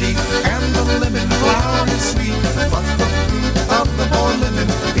very pretty, and the lemon flower is sweet, but the fruit of the poor lemon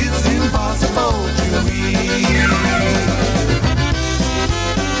is impossible to eat.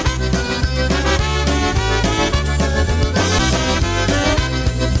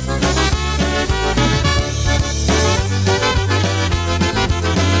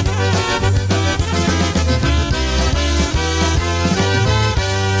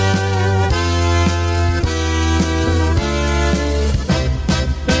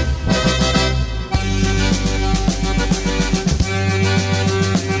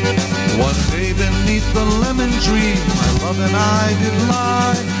 The lemon tree, my love and I did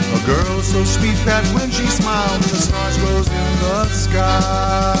lie. A girl so sweet that when she smiled, the stars rose in the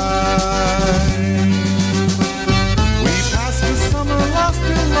sky. We passed the summer lost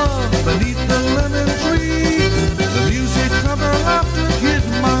in love beneath the lemon tree. The music of her laughter hid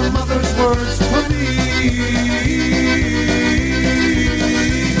my mother's words for me.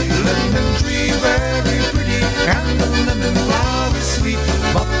 Lemon tree very pretty, and the lemon flower is sweet,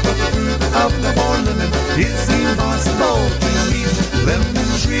 but the fruit of the poor lemon is impossible to eat. Lemon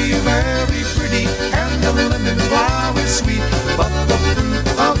tree very pretty, and the lemon flower is sweet, but the fruit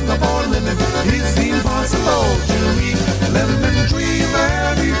of the poor lemon is impossible to eat. Lemon tree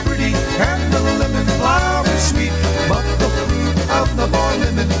very pretty, and the lemon flower is sweet, but the fruit of the poor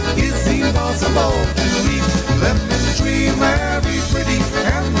lemon is impossible to eat. Lemon tree very pretty,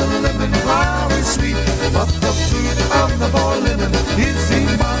 and the lemon flower is sweet, but the fruit of the poor lemon is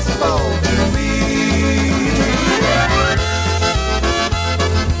impossible to eat.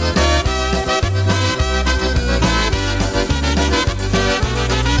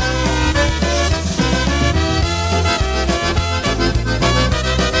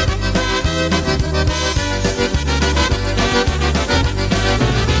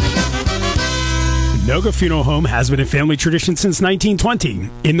 Noga Funeral Home has been a family tradition since 1920.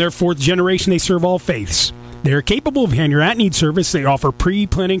 In their fourth generation, they serve all faiths. They are capable of hand your at-need service. They offer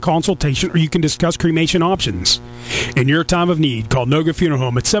pre-planning consultation, or you can discuss cremation options. In your time of need, call Noga Funeral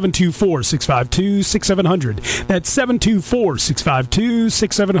Home at 724-652-6700. That's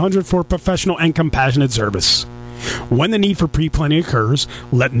 724-652-6700 for professional and compassionate service. When the need for pre-planning occurs,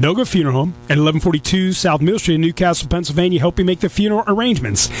 let Noga Funeral Home at 1142 South Mill Street in Newcastle, Pennsylvania help you make the funeral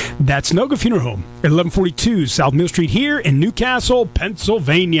arrangements. That's Noga Funeral Home at 1142 South Mill Street here in Newcastle,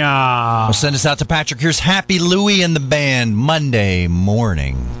 Pennsylvania. Well, send us out to Patrick. Here's Happy Louie and the band Monday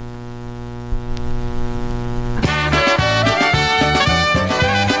morning.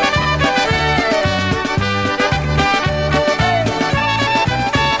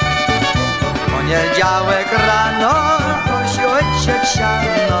 Poniedziałek rano kosił ojciec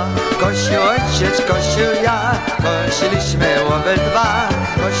siano, kosił ojciec, kosił ja, kosiliśmy obydwa.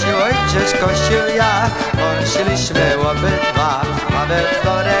 Kosił ojciec, kosił ja, kosiliśmy obydwa. A we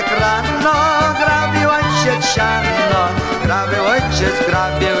wtorek rano grabił ojciec siano, grabił ojciec,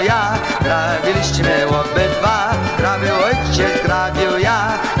 grabił ja, grabiliśmy obydwa. Grabił ojciec, grabił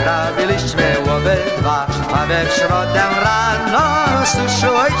ja, grabiliśmy obydwa. A we środę rano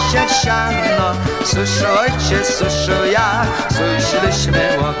suszył ojciec siano, suszył ojciec, suszył ja, suszyliśmy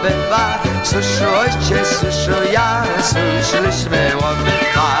obydwa. Suszył ojciec, suszył ja, suszyliśmy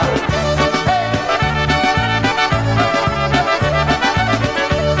obydwa.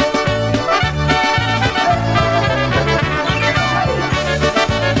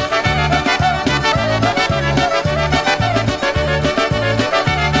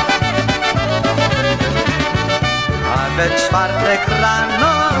 We czwartek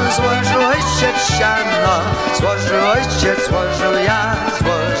rano złożył ojciec siano, złożył ojciec, złożył ja,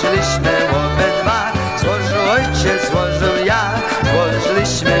 złożyliśmy obydwa. Złożył ojciec, złożył ja,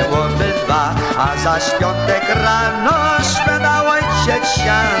 złożyliśmy obydwa. A zaś piątek rano śpiadał ojciec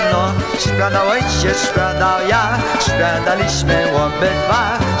siano, śpiadał ojciec, śpiadał ja, śpiadaliśmy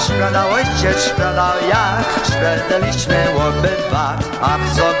obydwa. Śpiadał ojciec, śpiadał ja, śpiadaliśmy obydwa. A w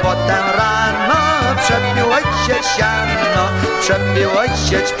sobotę rano przepił ojciec siano, przepił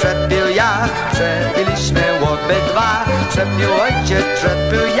ojciec, przepił ja, przepiliśmy obydwa. Przepił ojciec,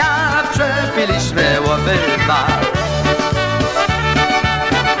 przepił ja, przepiliśmy obydwa.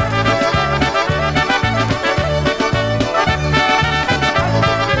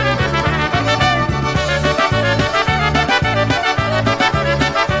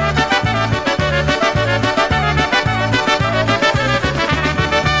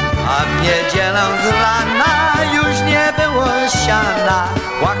 A w niedzielę z rana już nie było siana.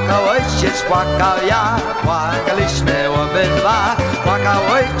 Płakał ojciec, płakał ja, płakaliśmy obydwa. Płakał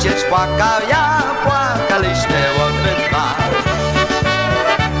ojciec, płakał ja, płakaliśmy obydwa.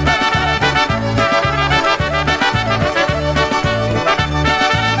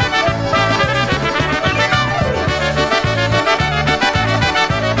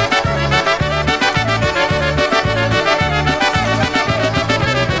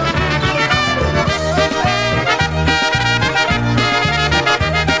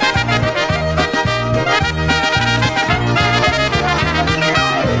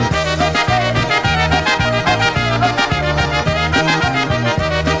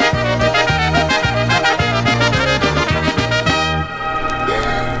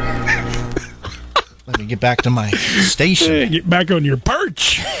 Get back to my station. Hey, get back on your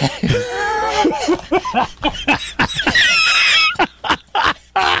perch.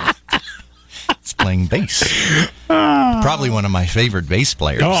 It's playing bass. Probably one of my favorite bass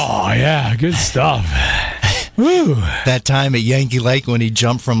players. Oh, yeah. Good stuff. Woo. That time at Yankee Lake when he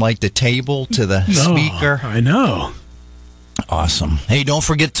jumped from like the table to the speaker. I know. Awesome. Hey, don't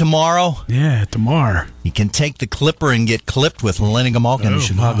forget tomorrow. Yeah, tomorrow. You can take the clipper and get clipped with Lenny Gamalkin and the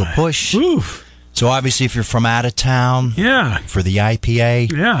Chicago Push. Oof. So obviously if you're from out of town for the IPA,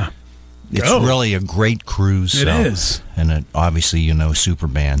 it's really a great cruise. It is. And obviously, you know, super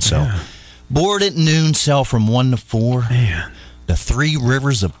band. So board at noon, sell from 1 to 4. Man. The Three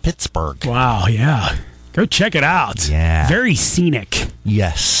Rivers of Pittsburgh. Wow, yeah. Go check it out. Yeah. Very scenic.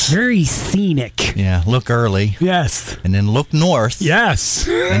 Yes. Very scenic. Yeah, look early. Yes. And then look north. Yes.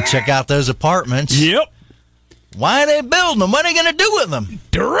 And check out those apartments. Yep. Why are they building them? What are they going to do with them?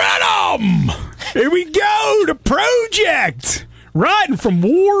 Rent them! Here we go, the project! Riding from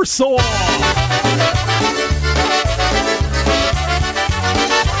Warsaw.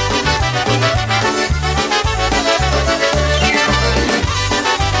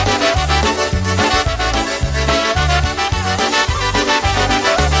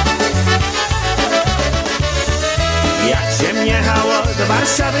 Jak się jechało do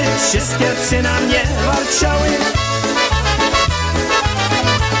Warszawy, wszystkie psy na mnie warczały.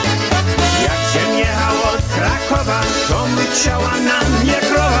 Jak się jechało od Krakowa, to myczała na mnie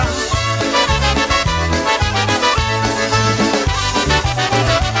krowa.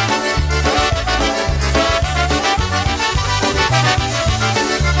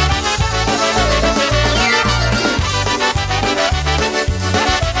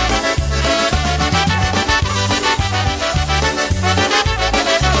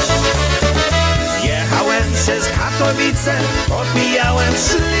 Przez Katowice odbijałem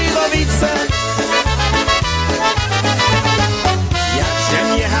Śliwowice. Jak się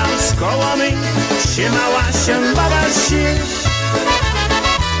jechał z Kołomy, trzymała się baba sił.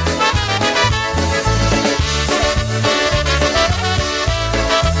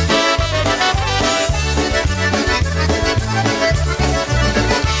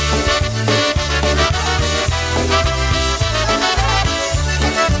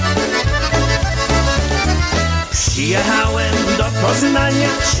 Przyjechałem do Poznania,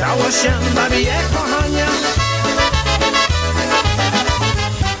 chciało się babie kochania.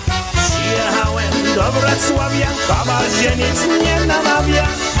 Przyjechałem do Wrocławia, baba się nic nie namawia.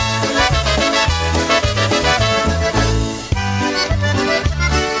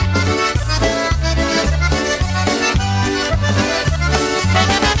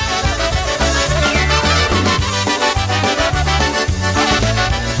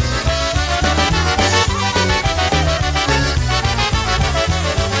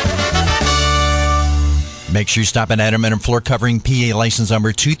 Make sure you stop at Adam Floor Covering, PA license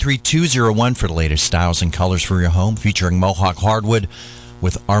number 23201 for the latest styles and colors for your home, featuring Mohawk hardwood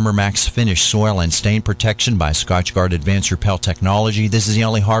with Armor Max finish, soil and stain protection by Scotchgard Advanced Repel technology. This is the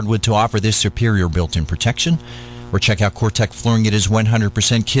only hardwood to offer this superior built-in protection. Or check out Cortec Flooring. It is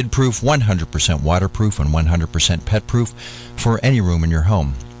 100% kid-proof, 100% waterproof, and 100% pet-proof for any room in your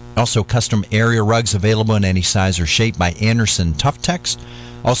home. Also, custom area rugs available in any size or shape by Anderson Tough Tex.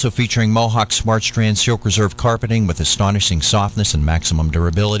 Also featuring Mohawk Smart Strand Silk Reserve carpeting with astonishing softness and maximum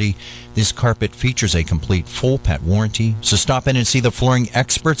durability. This carpet features a complete full pet warranty. So stop in and see the flooring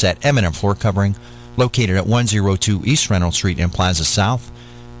experts at M&M Floor Covering, located at 102 East Reynolds Street in Plaza South.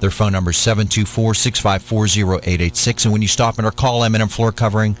 Their phone number is 724-654-0886. And when you stop in or call M&M Floor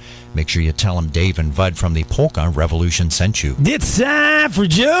Covering, make sure you tell them Dave and Bud from the Polka Revolution sent you. It's time for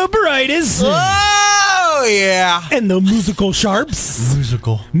Joe Brightus. Oh, yeah. And the musical sharps.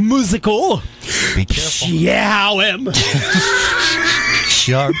 Musical. Be careful. Yeah, him.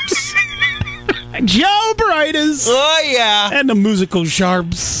 Sharps. Joe Brightus. Oh, yeah. And the musical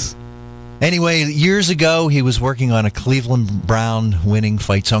sharps. Anyway, years ago, he was working on a Cleveland Brown winning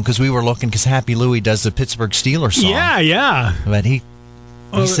fight song because we were looking, because Happy Louie does the Pittsburgh Steelers song. Yeah. But he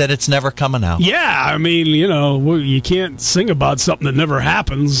said it's never coming out. Yeah, I mean, you can't sing about something that never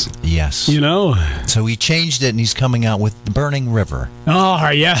happens. Yes. So he changed it, and he's coming out with The Burning River. Oh,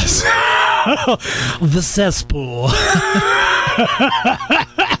 yes. The cesspool.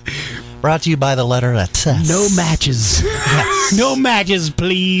 Brought to you by the letter S. No matches. Yes. No matches,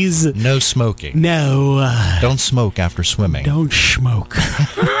 please. No smoking. No. Don't smoke after swimming. Don't smoke.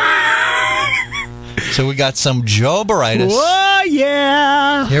 So we got some Joe Baritis. Oh,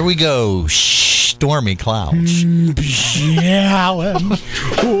 yeah. Here we go. Stormy clouds. Yeah.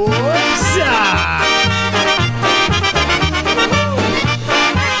 What's up?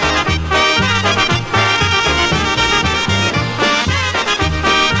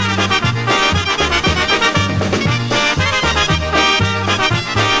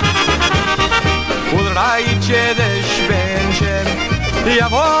 Udajcie deszcz będzie,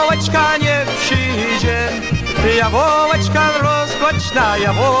 jabłołeczka nie przyjdzie. Jabłołeczka rozkoczna,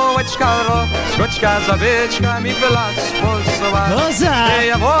 jabłołeczka rozkoczka, za byczkami była sposowana.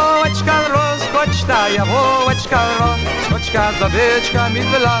 Jabłołeczka rozkoczna, jabłołeczka rozkoczka, za byczkami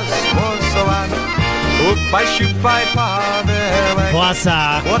była sposowana. Upaj, siupaj, Pawełek,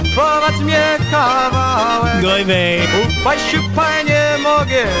 Łasa. odprowadź mnie kawałek. Gojwej. Upaj, siupaj, nie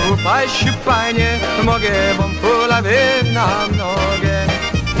mogę, upaj, siupaj, nie mogę, bom kulawy na nogę.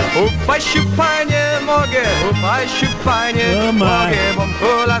 Upaj, siupaj, nie mogę, upaj, siupaj, nie mogę, bom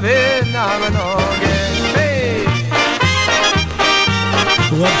kulawy na nogę. Hej!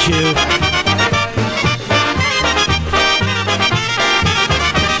 Love you.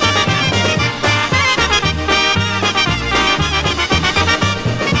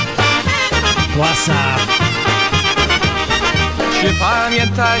 Łasa. Czy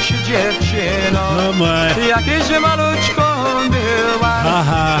pamiętasz, dziewczyno, jakieś maluczką była?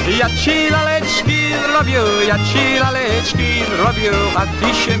 Aha. Ja ci laleczki robił, a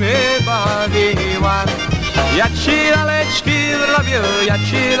ty się my bawiła. Ja ci laleczki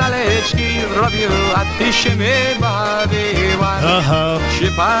robił, a ty się my bawiła.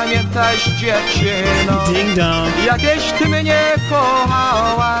 Czy pamiętasz, dziewczyno, Ding dong. jakieś ty mnie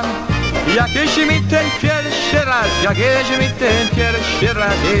kochała? Jakieś mi ten pierwszy raz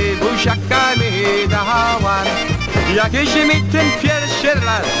i buziaka mi dała. Jakieś mi ten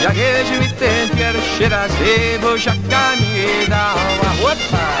pierwszy raz i buziaka mi dała.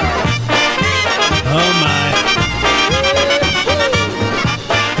 Opa! Oh my.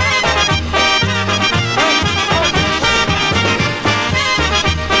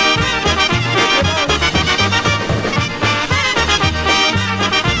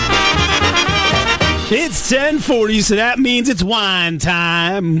 It's 10:40, so that means it's wine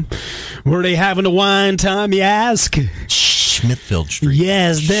time. Were they having a wine time, you ask? Smithfield Street.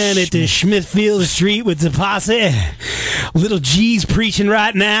 Yes, down at the Smithfield Street with the posse. Little G's preaching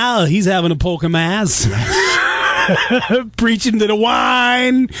right now. He's having a polka mass. Preaching to the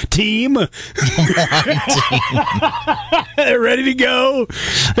wine team. They're ready to go.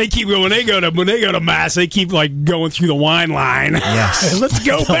 They keep going. When they go to mass, they keep like going through the wine line. Yes. Let's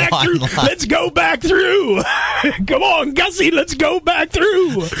go back through. Line. Let's go back through. Come on, Gussie. Let's go back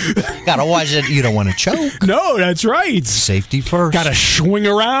through. Gotta watch it. You don't want to choke. No, that's right. Safety first. Gotta swing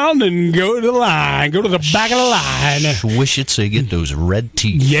around and go to the line. Go to the back of the line. Swish it so you get those red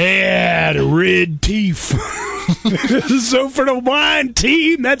teeth. Yeah, the red teeth. So for the wine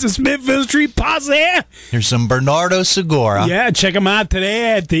team, that's a Smithfield Street posse. Here's some Bernardo Segura. Yeah, check him out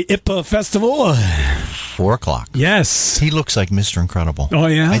today at the IPA Festival. 4 o'clock. Yes. He looks like Mr. Incredible. Oh,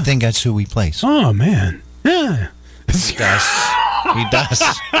 yeah? I think that's who he plays. Oh, man. Yeah. He does. He does.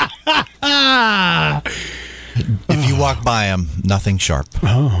 If you walk by him, nothing sharp.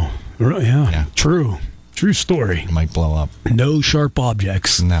 Oh, really? Yeah. True story. It might blow up. No sharp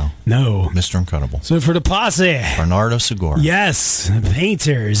objects. No. Mr. Incredible. So for the posse. Bernardo Segura. Yes, the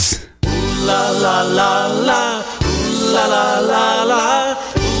painters. La la la la, la la la la,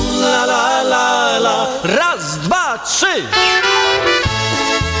 la la la la. Raz, dwa, trzy.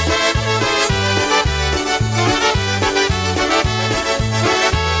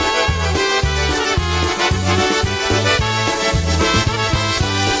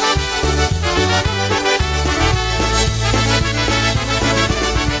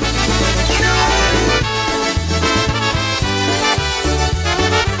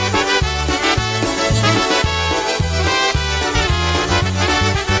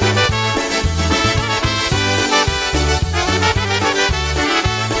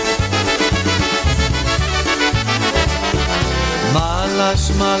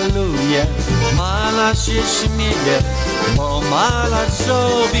 maluje, malarz się śmieje, bo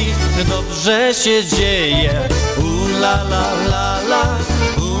malarzowi dobrze się dzieje. La la la la,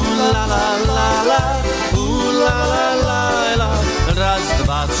 la la la la, la la la la. Raz,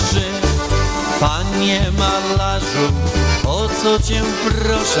 dwa, trzy. Panie malarzu, o co cię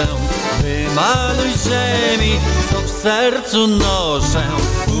proszę? Wymalujże mi, co w sercu noszę.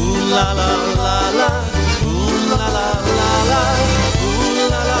 La la la la, la la la la, la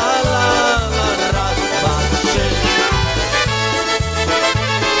la la la. Raz, dwa, trzy.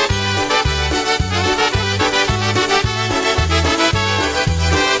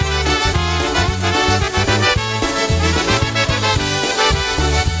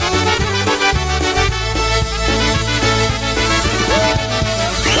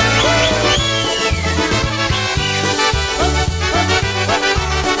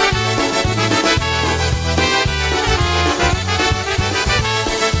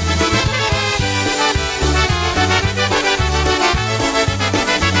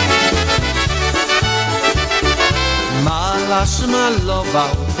 Malarz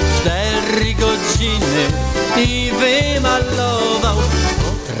malował 4 godziny i wymalował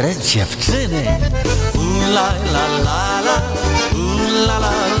portret dziewczyny. La la la la, la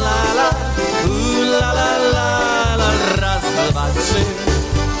la la la, la la la la. Raz, dwa, trzy.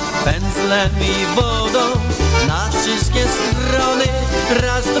 Pędzlem i wodą na wszystkie strony.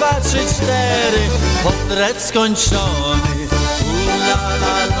 Raz, dwa, trzy, cztery. Portret skończony. La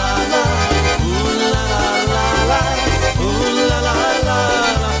la la la, la la la la. La la la la,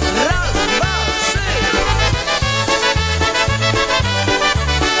 raz, dwa, trzy.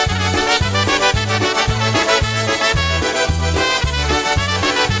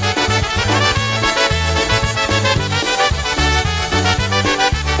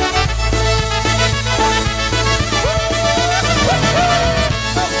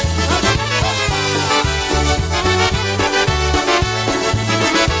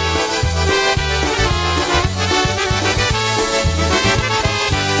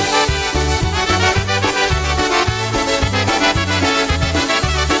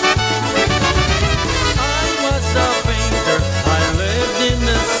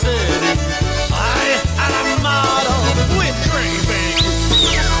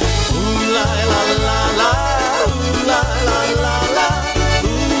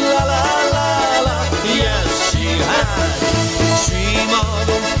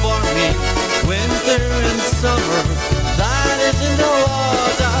 Summer, that isn't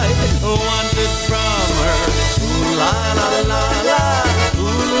what I wanted from her. Ooh la la la la,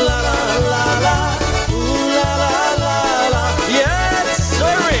 ooh la la la la, ooh la la la la. Yes,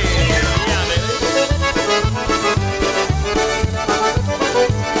 sorry. Yeah,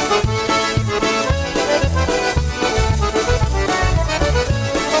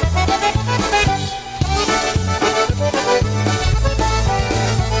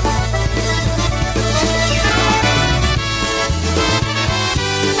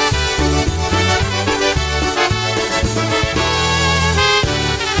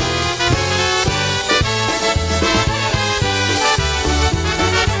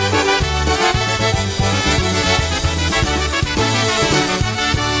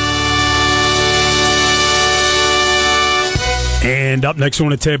 And up next, I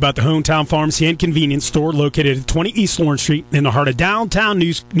want to tell you about the Hometown Pharmacy and Convenience Store located at 20 East Lawrence Street in the heart of downtown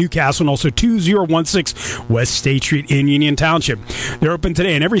Newcastle, and also 2016 West State Street in Union Township. They're open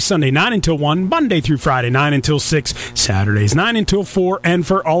today and every Sunday, 9 until 1, Monday through Friday, 9 until 6, Saturdays, 9 until 4. And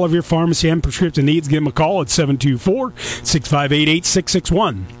for all of your pharmacy and prescription needs, give them a call at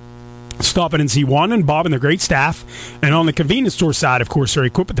 724-658-8661. Stop in and see Juan and Bob and their great staff. And on the convenience store side, of course, they're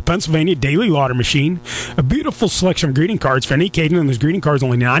equipped with the Pennsylvania Daily Lauder Machine, a beautiful selection of greeting cards for any occasion, and those greeting cards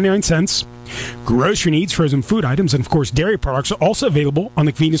only 99 cents. Grocery needs, frozen food items, and of course, dairy products are also available on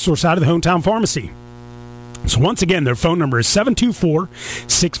the convenience store side of the Hometown Pharmacy. So once again, their phone number is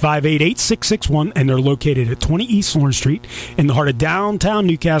 724-658-8661, and they're located at 20 East Lawrence Street in the heart of downtown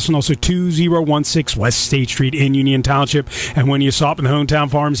Newcastle, and also 2016 West State Street in Union Township. And when you stop in the Hometown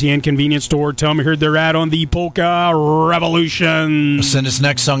Pharmacy and Convenience Store, tell them you heard they're at on the Polka Revolution. We'll send this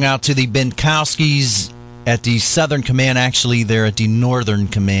next song out to the Benkowskis at the Southern Command. Actually, they're at the Northern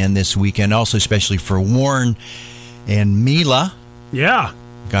Command this weekend, also especially for Warren and Mila. Yeah.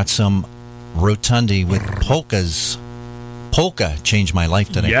 Got some Rotundi with polkas. Polka changed my life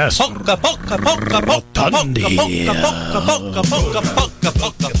today. Yes. Polka, polka, polka, polka, Rotundi. polka, polka, polka, polka, polka,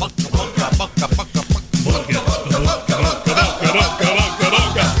 polka, polka, polka, polka,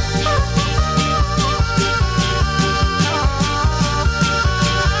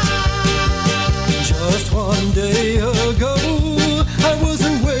 Just one day ago, I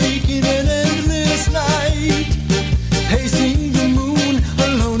wasn't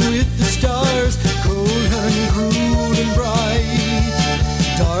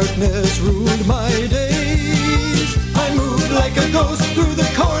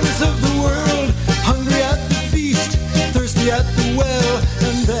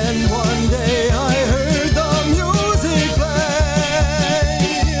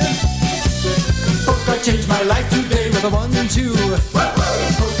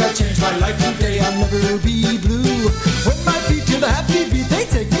my life today, I'll never be blue. When my feet to the happy beat, they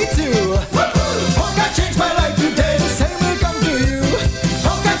take me to. Polka changed my life today, the same will come to you.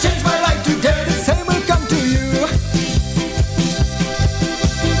 Polka changed my life today, the same will come to you.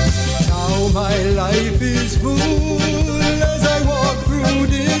 Now my life is full as I walk through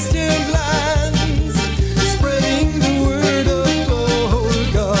distant lands, spreading the word of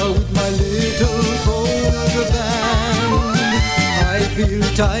polka with my little polka band. I feel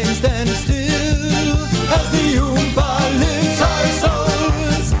time stand still as the Oompa lifts our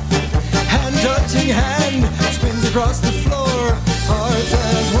souls. Hand touching hand spins across the floor, hearts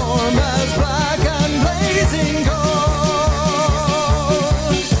as warm as black and blazing coals.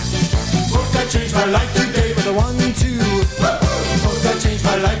 Polka changed my life today with a 1-2. Polka changed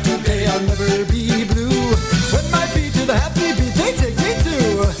my life today, I'll never be blue. When my feet to the happy beat, they take me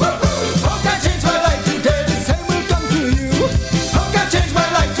to. Polka changed my life today, the same will come to you. Polka changed my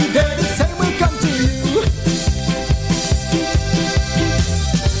life today, the same will come to you.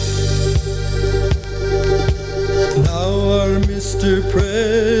 Now our Mr.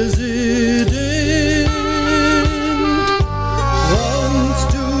 President wants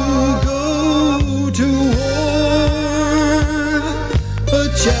to go to war, a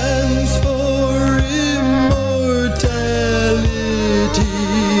chance for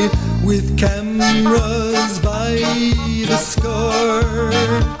immortality with cameras by the score.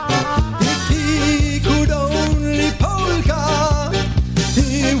 If he could only polka,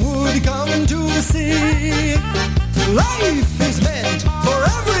 he would come to see. Life is meant for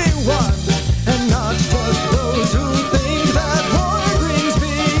everyone, and not just those who think that war brings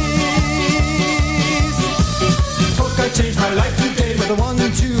peace. Polka changed my life today with a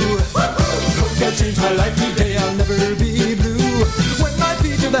 1-2. Polka changed my life today, I'll never be blue. When my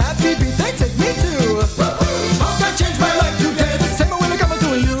feet to the happy beat, they take me to. Polka changed my life today, the same will come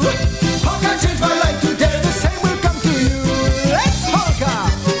to you. Polka changed my life today, the same will come to you. Let's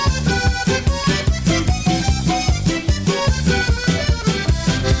polka!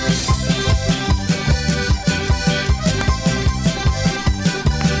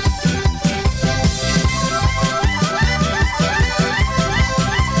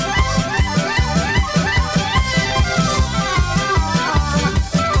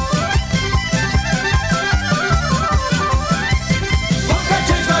 Polka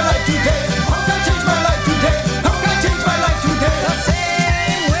changed my life today. Polka changed my life today. Polka changed my life today. The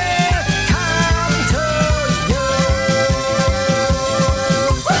same will come to you.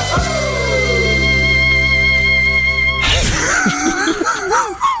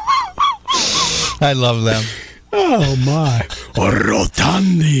 I love them. Oh my.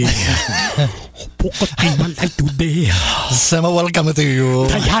 Rotandi. Polka changed my life today. Sema, welcome to you.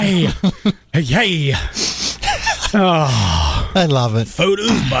 Hey, hey, hey. Oh, I love it.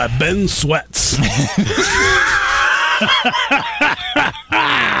 photos by Ben Sweats.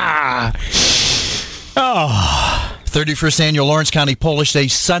 Oh, 31st Annual Lawrence County Polish Day,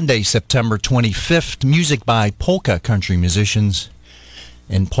 Sunday, September 25th. Music by polka country musicians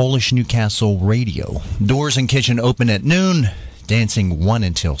and Polish Newcastle Radio. Doors and kitchen open at noon, dancing 1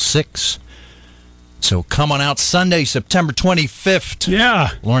 until 6. So come on out Sunday, September 25th. yeah.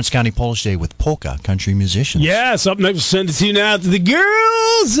 Lawrence County Polish Day with polka country musicians. Yes, up next, we'll send it to you now to the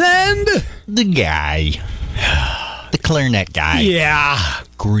girls and... The guy. The clarinet guy. Yeah.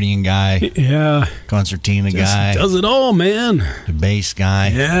 Accordion guy. Yeah. Concertina Just guy. does it all, man. The bass guy.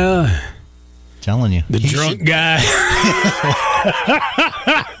 Yeah. Telling you. The drunk guy.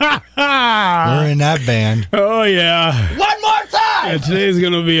 We're in that band. Oh, yeah. One more time! Yeah, today's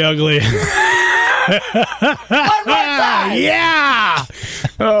going to be ugly. One more time! Yeah.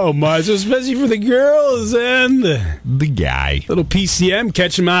 Oh, my. So especially for the girls and The guy. little PCM.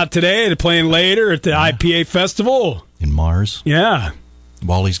 Catch them out today. They're playing later at the IPA Festival. In Mars. Yeah.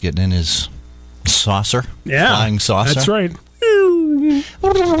 Wally's getting in his saucer. Yeah. Flying saucer. That's right.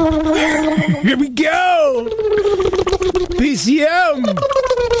 Here we go. PCM.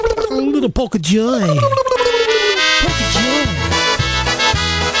 A little polka joy. Polka joy.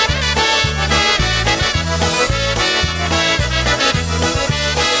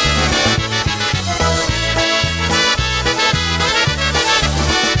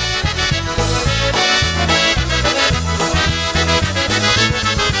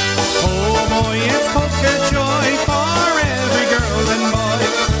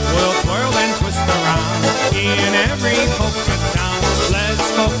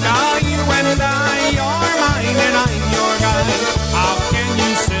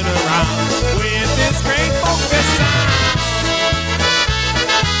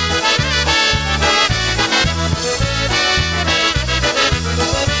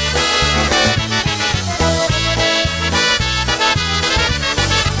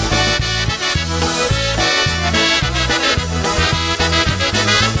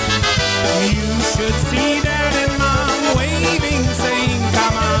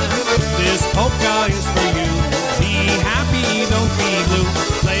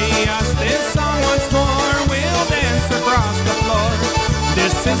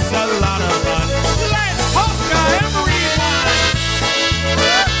 This is a lot of fun. Let's polka, everyone!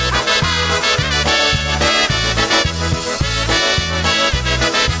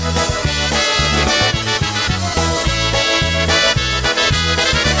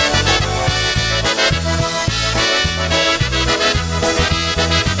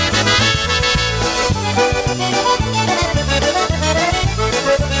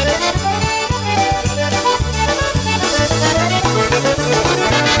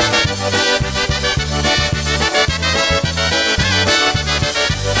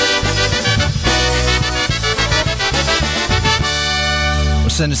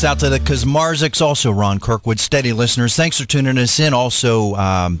 Send us out to the Kazmarziks, also Ron Kirkwood, steady listeners. Thanks for tuning us in. Also,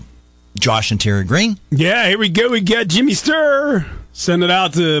 Josh and Terry Green. Yeah, here we go. We got Jimmy Stir. Send it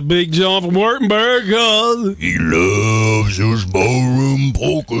out to Big John from Wartenberg. He loves his ballroom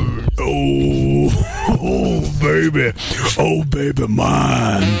polka. Oh, baby. Oh, baby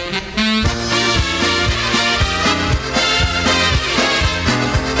mine.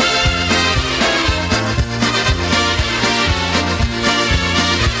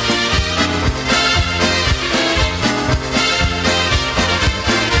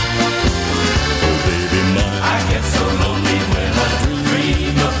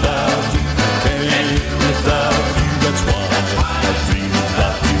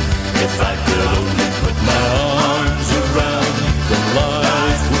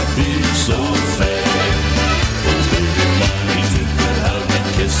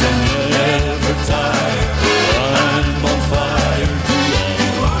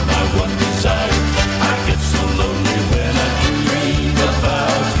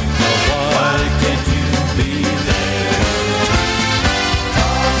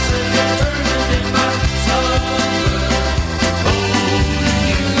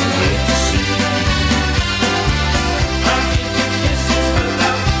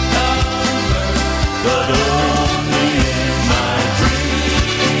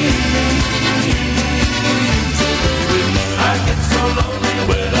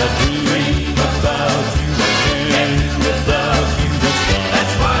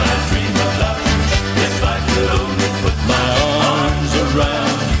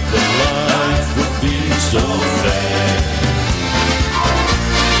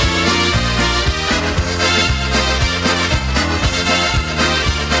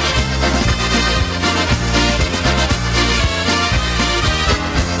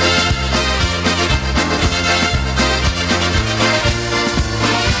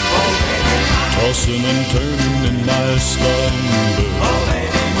 Tossing and turning in my slumber,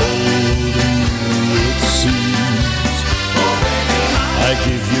 holding you it seems. I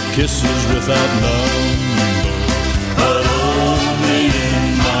give you kisses without number, but only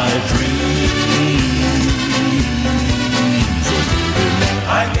in my dreams.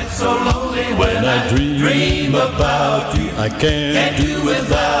 I get so lonely when I dream about you. I can't do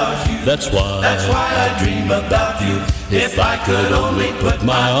without you. That's why I dream about you. If I could only put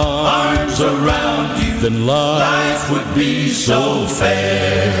my arms around you, then life would be so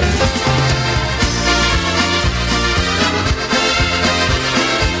fair.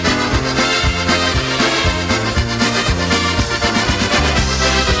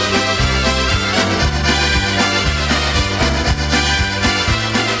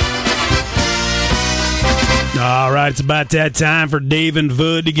 All right, it's about that time for Dave and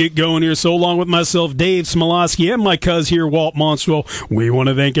Vud to get going here. So long with myself, Dave Smolosky, and my cuz here, Walt Monstwell. We want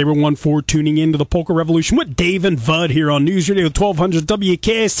to thank everyone for tuning in to the Polka Revolution with Dave and Vud here on News Radio 1200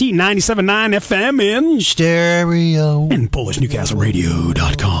 WKST 97.9 FM in stereo and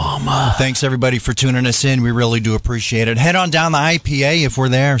PolishNewcastleRadio.com. Thanks, everybody, for tuning us in. We really do appreciate it. Head on down the IPA if we're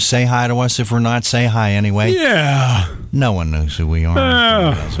there. Say hi to us. If we're not, say hi anyway. Yeah. No one knows who we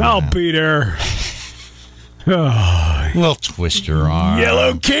are. I'll be there. We'll twist your arm.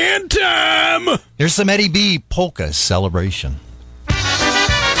 Yellow can time! Here's some Eddie B. Polka Celebration.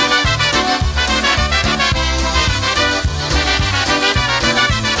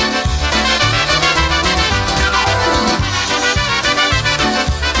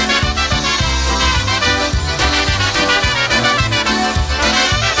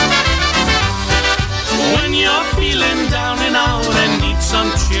 When you're feeling down and out and need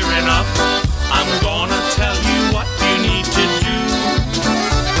some cheering up, I'm gonna tell you what you need to do.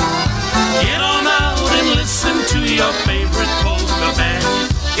 Get on out and listen to your favorite polka band.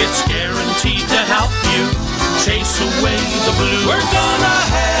 It's guaranteed to help you chase away the blues. We're gonna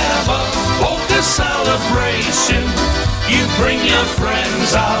have a polka celebration. You bring your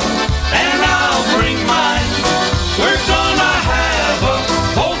friends out and I'll bring mine. We're gonna have a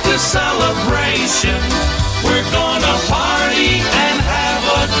polka celebration. We're gonna party and have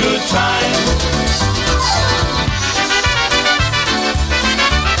a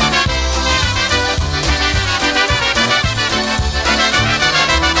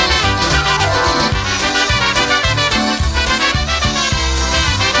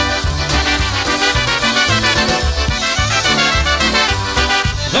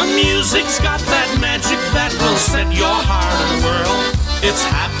music's got that magic that will set your heart whirl. Its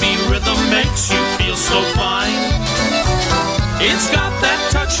happy rhythm makes you feel so fine. It's got that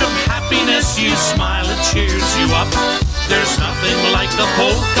touch of happiness, you smile, it cheers you up. There's nothing like the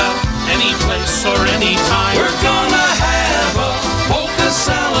polka, any place or any time. We're gonna have a polka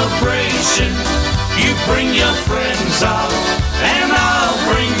celebration. You bring your friends out, and I'll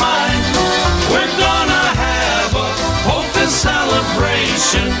bring mine. We're gonna have a polka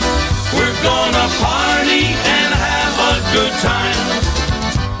celebration. We're gonna party and have a good time.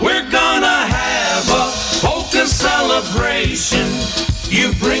 We're gonna have a polka celebration.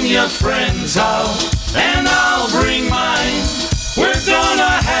 You bring your friends out, and I'll bring mine. We're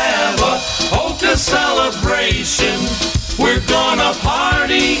gonna have a polka celebration. We're gonna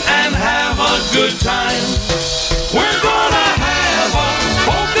party and have a good time. We're gonna have a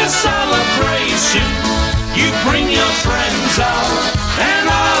polka celebration. You bring your friends out, and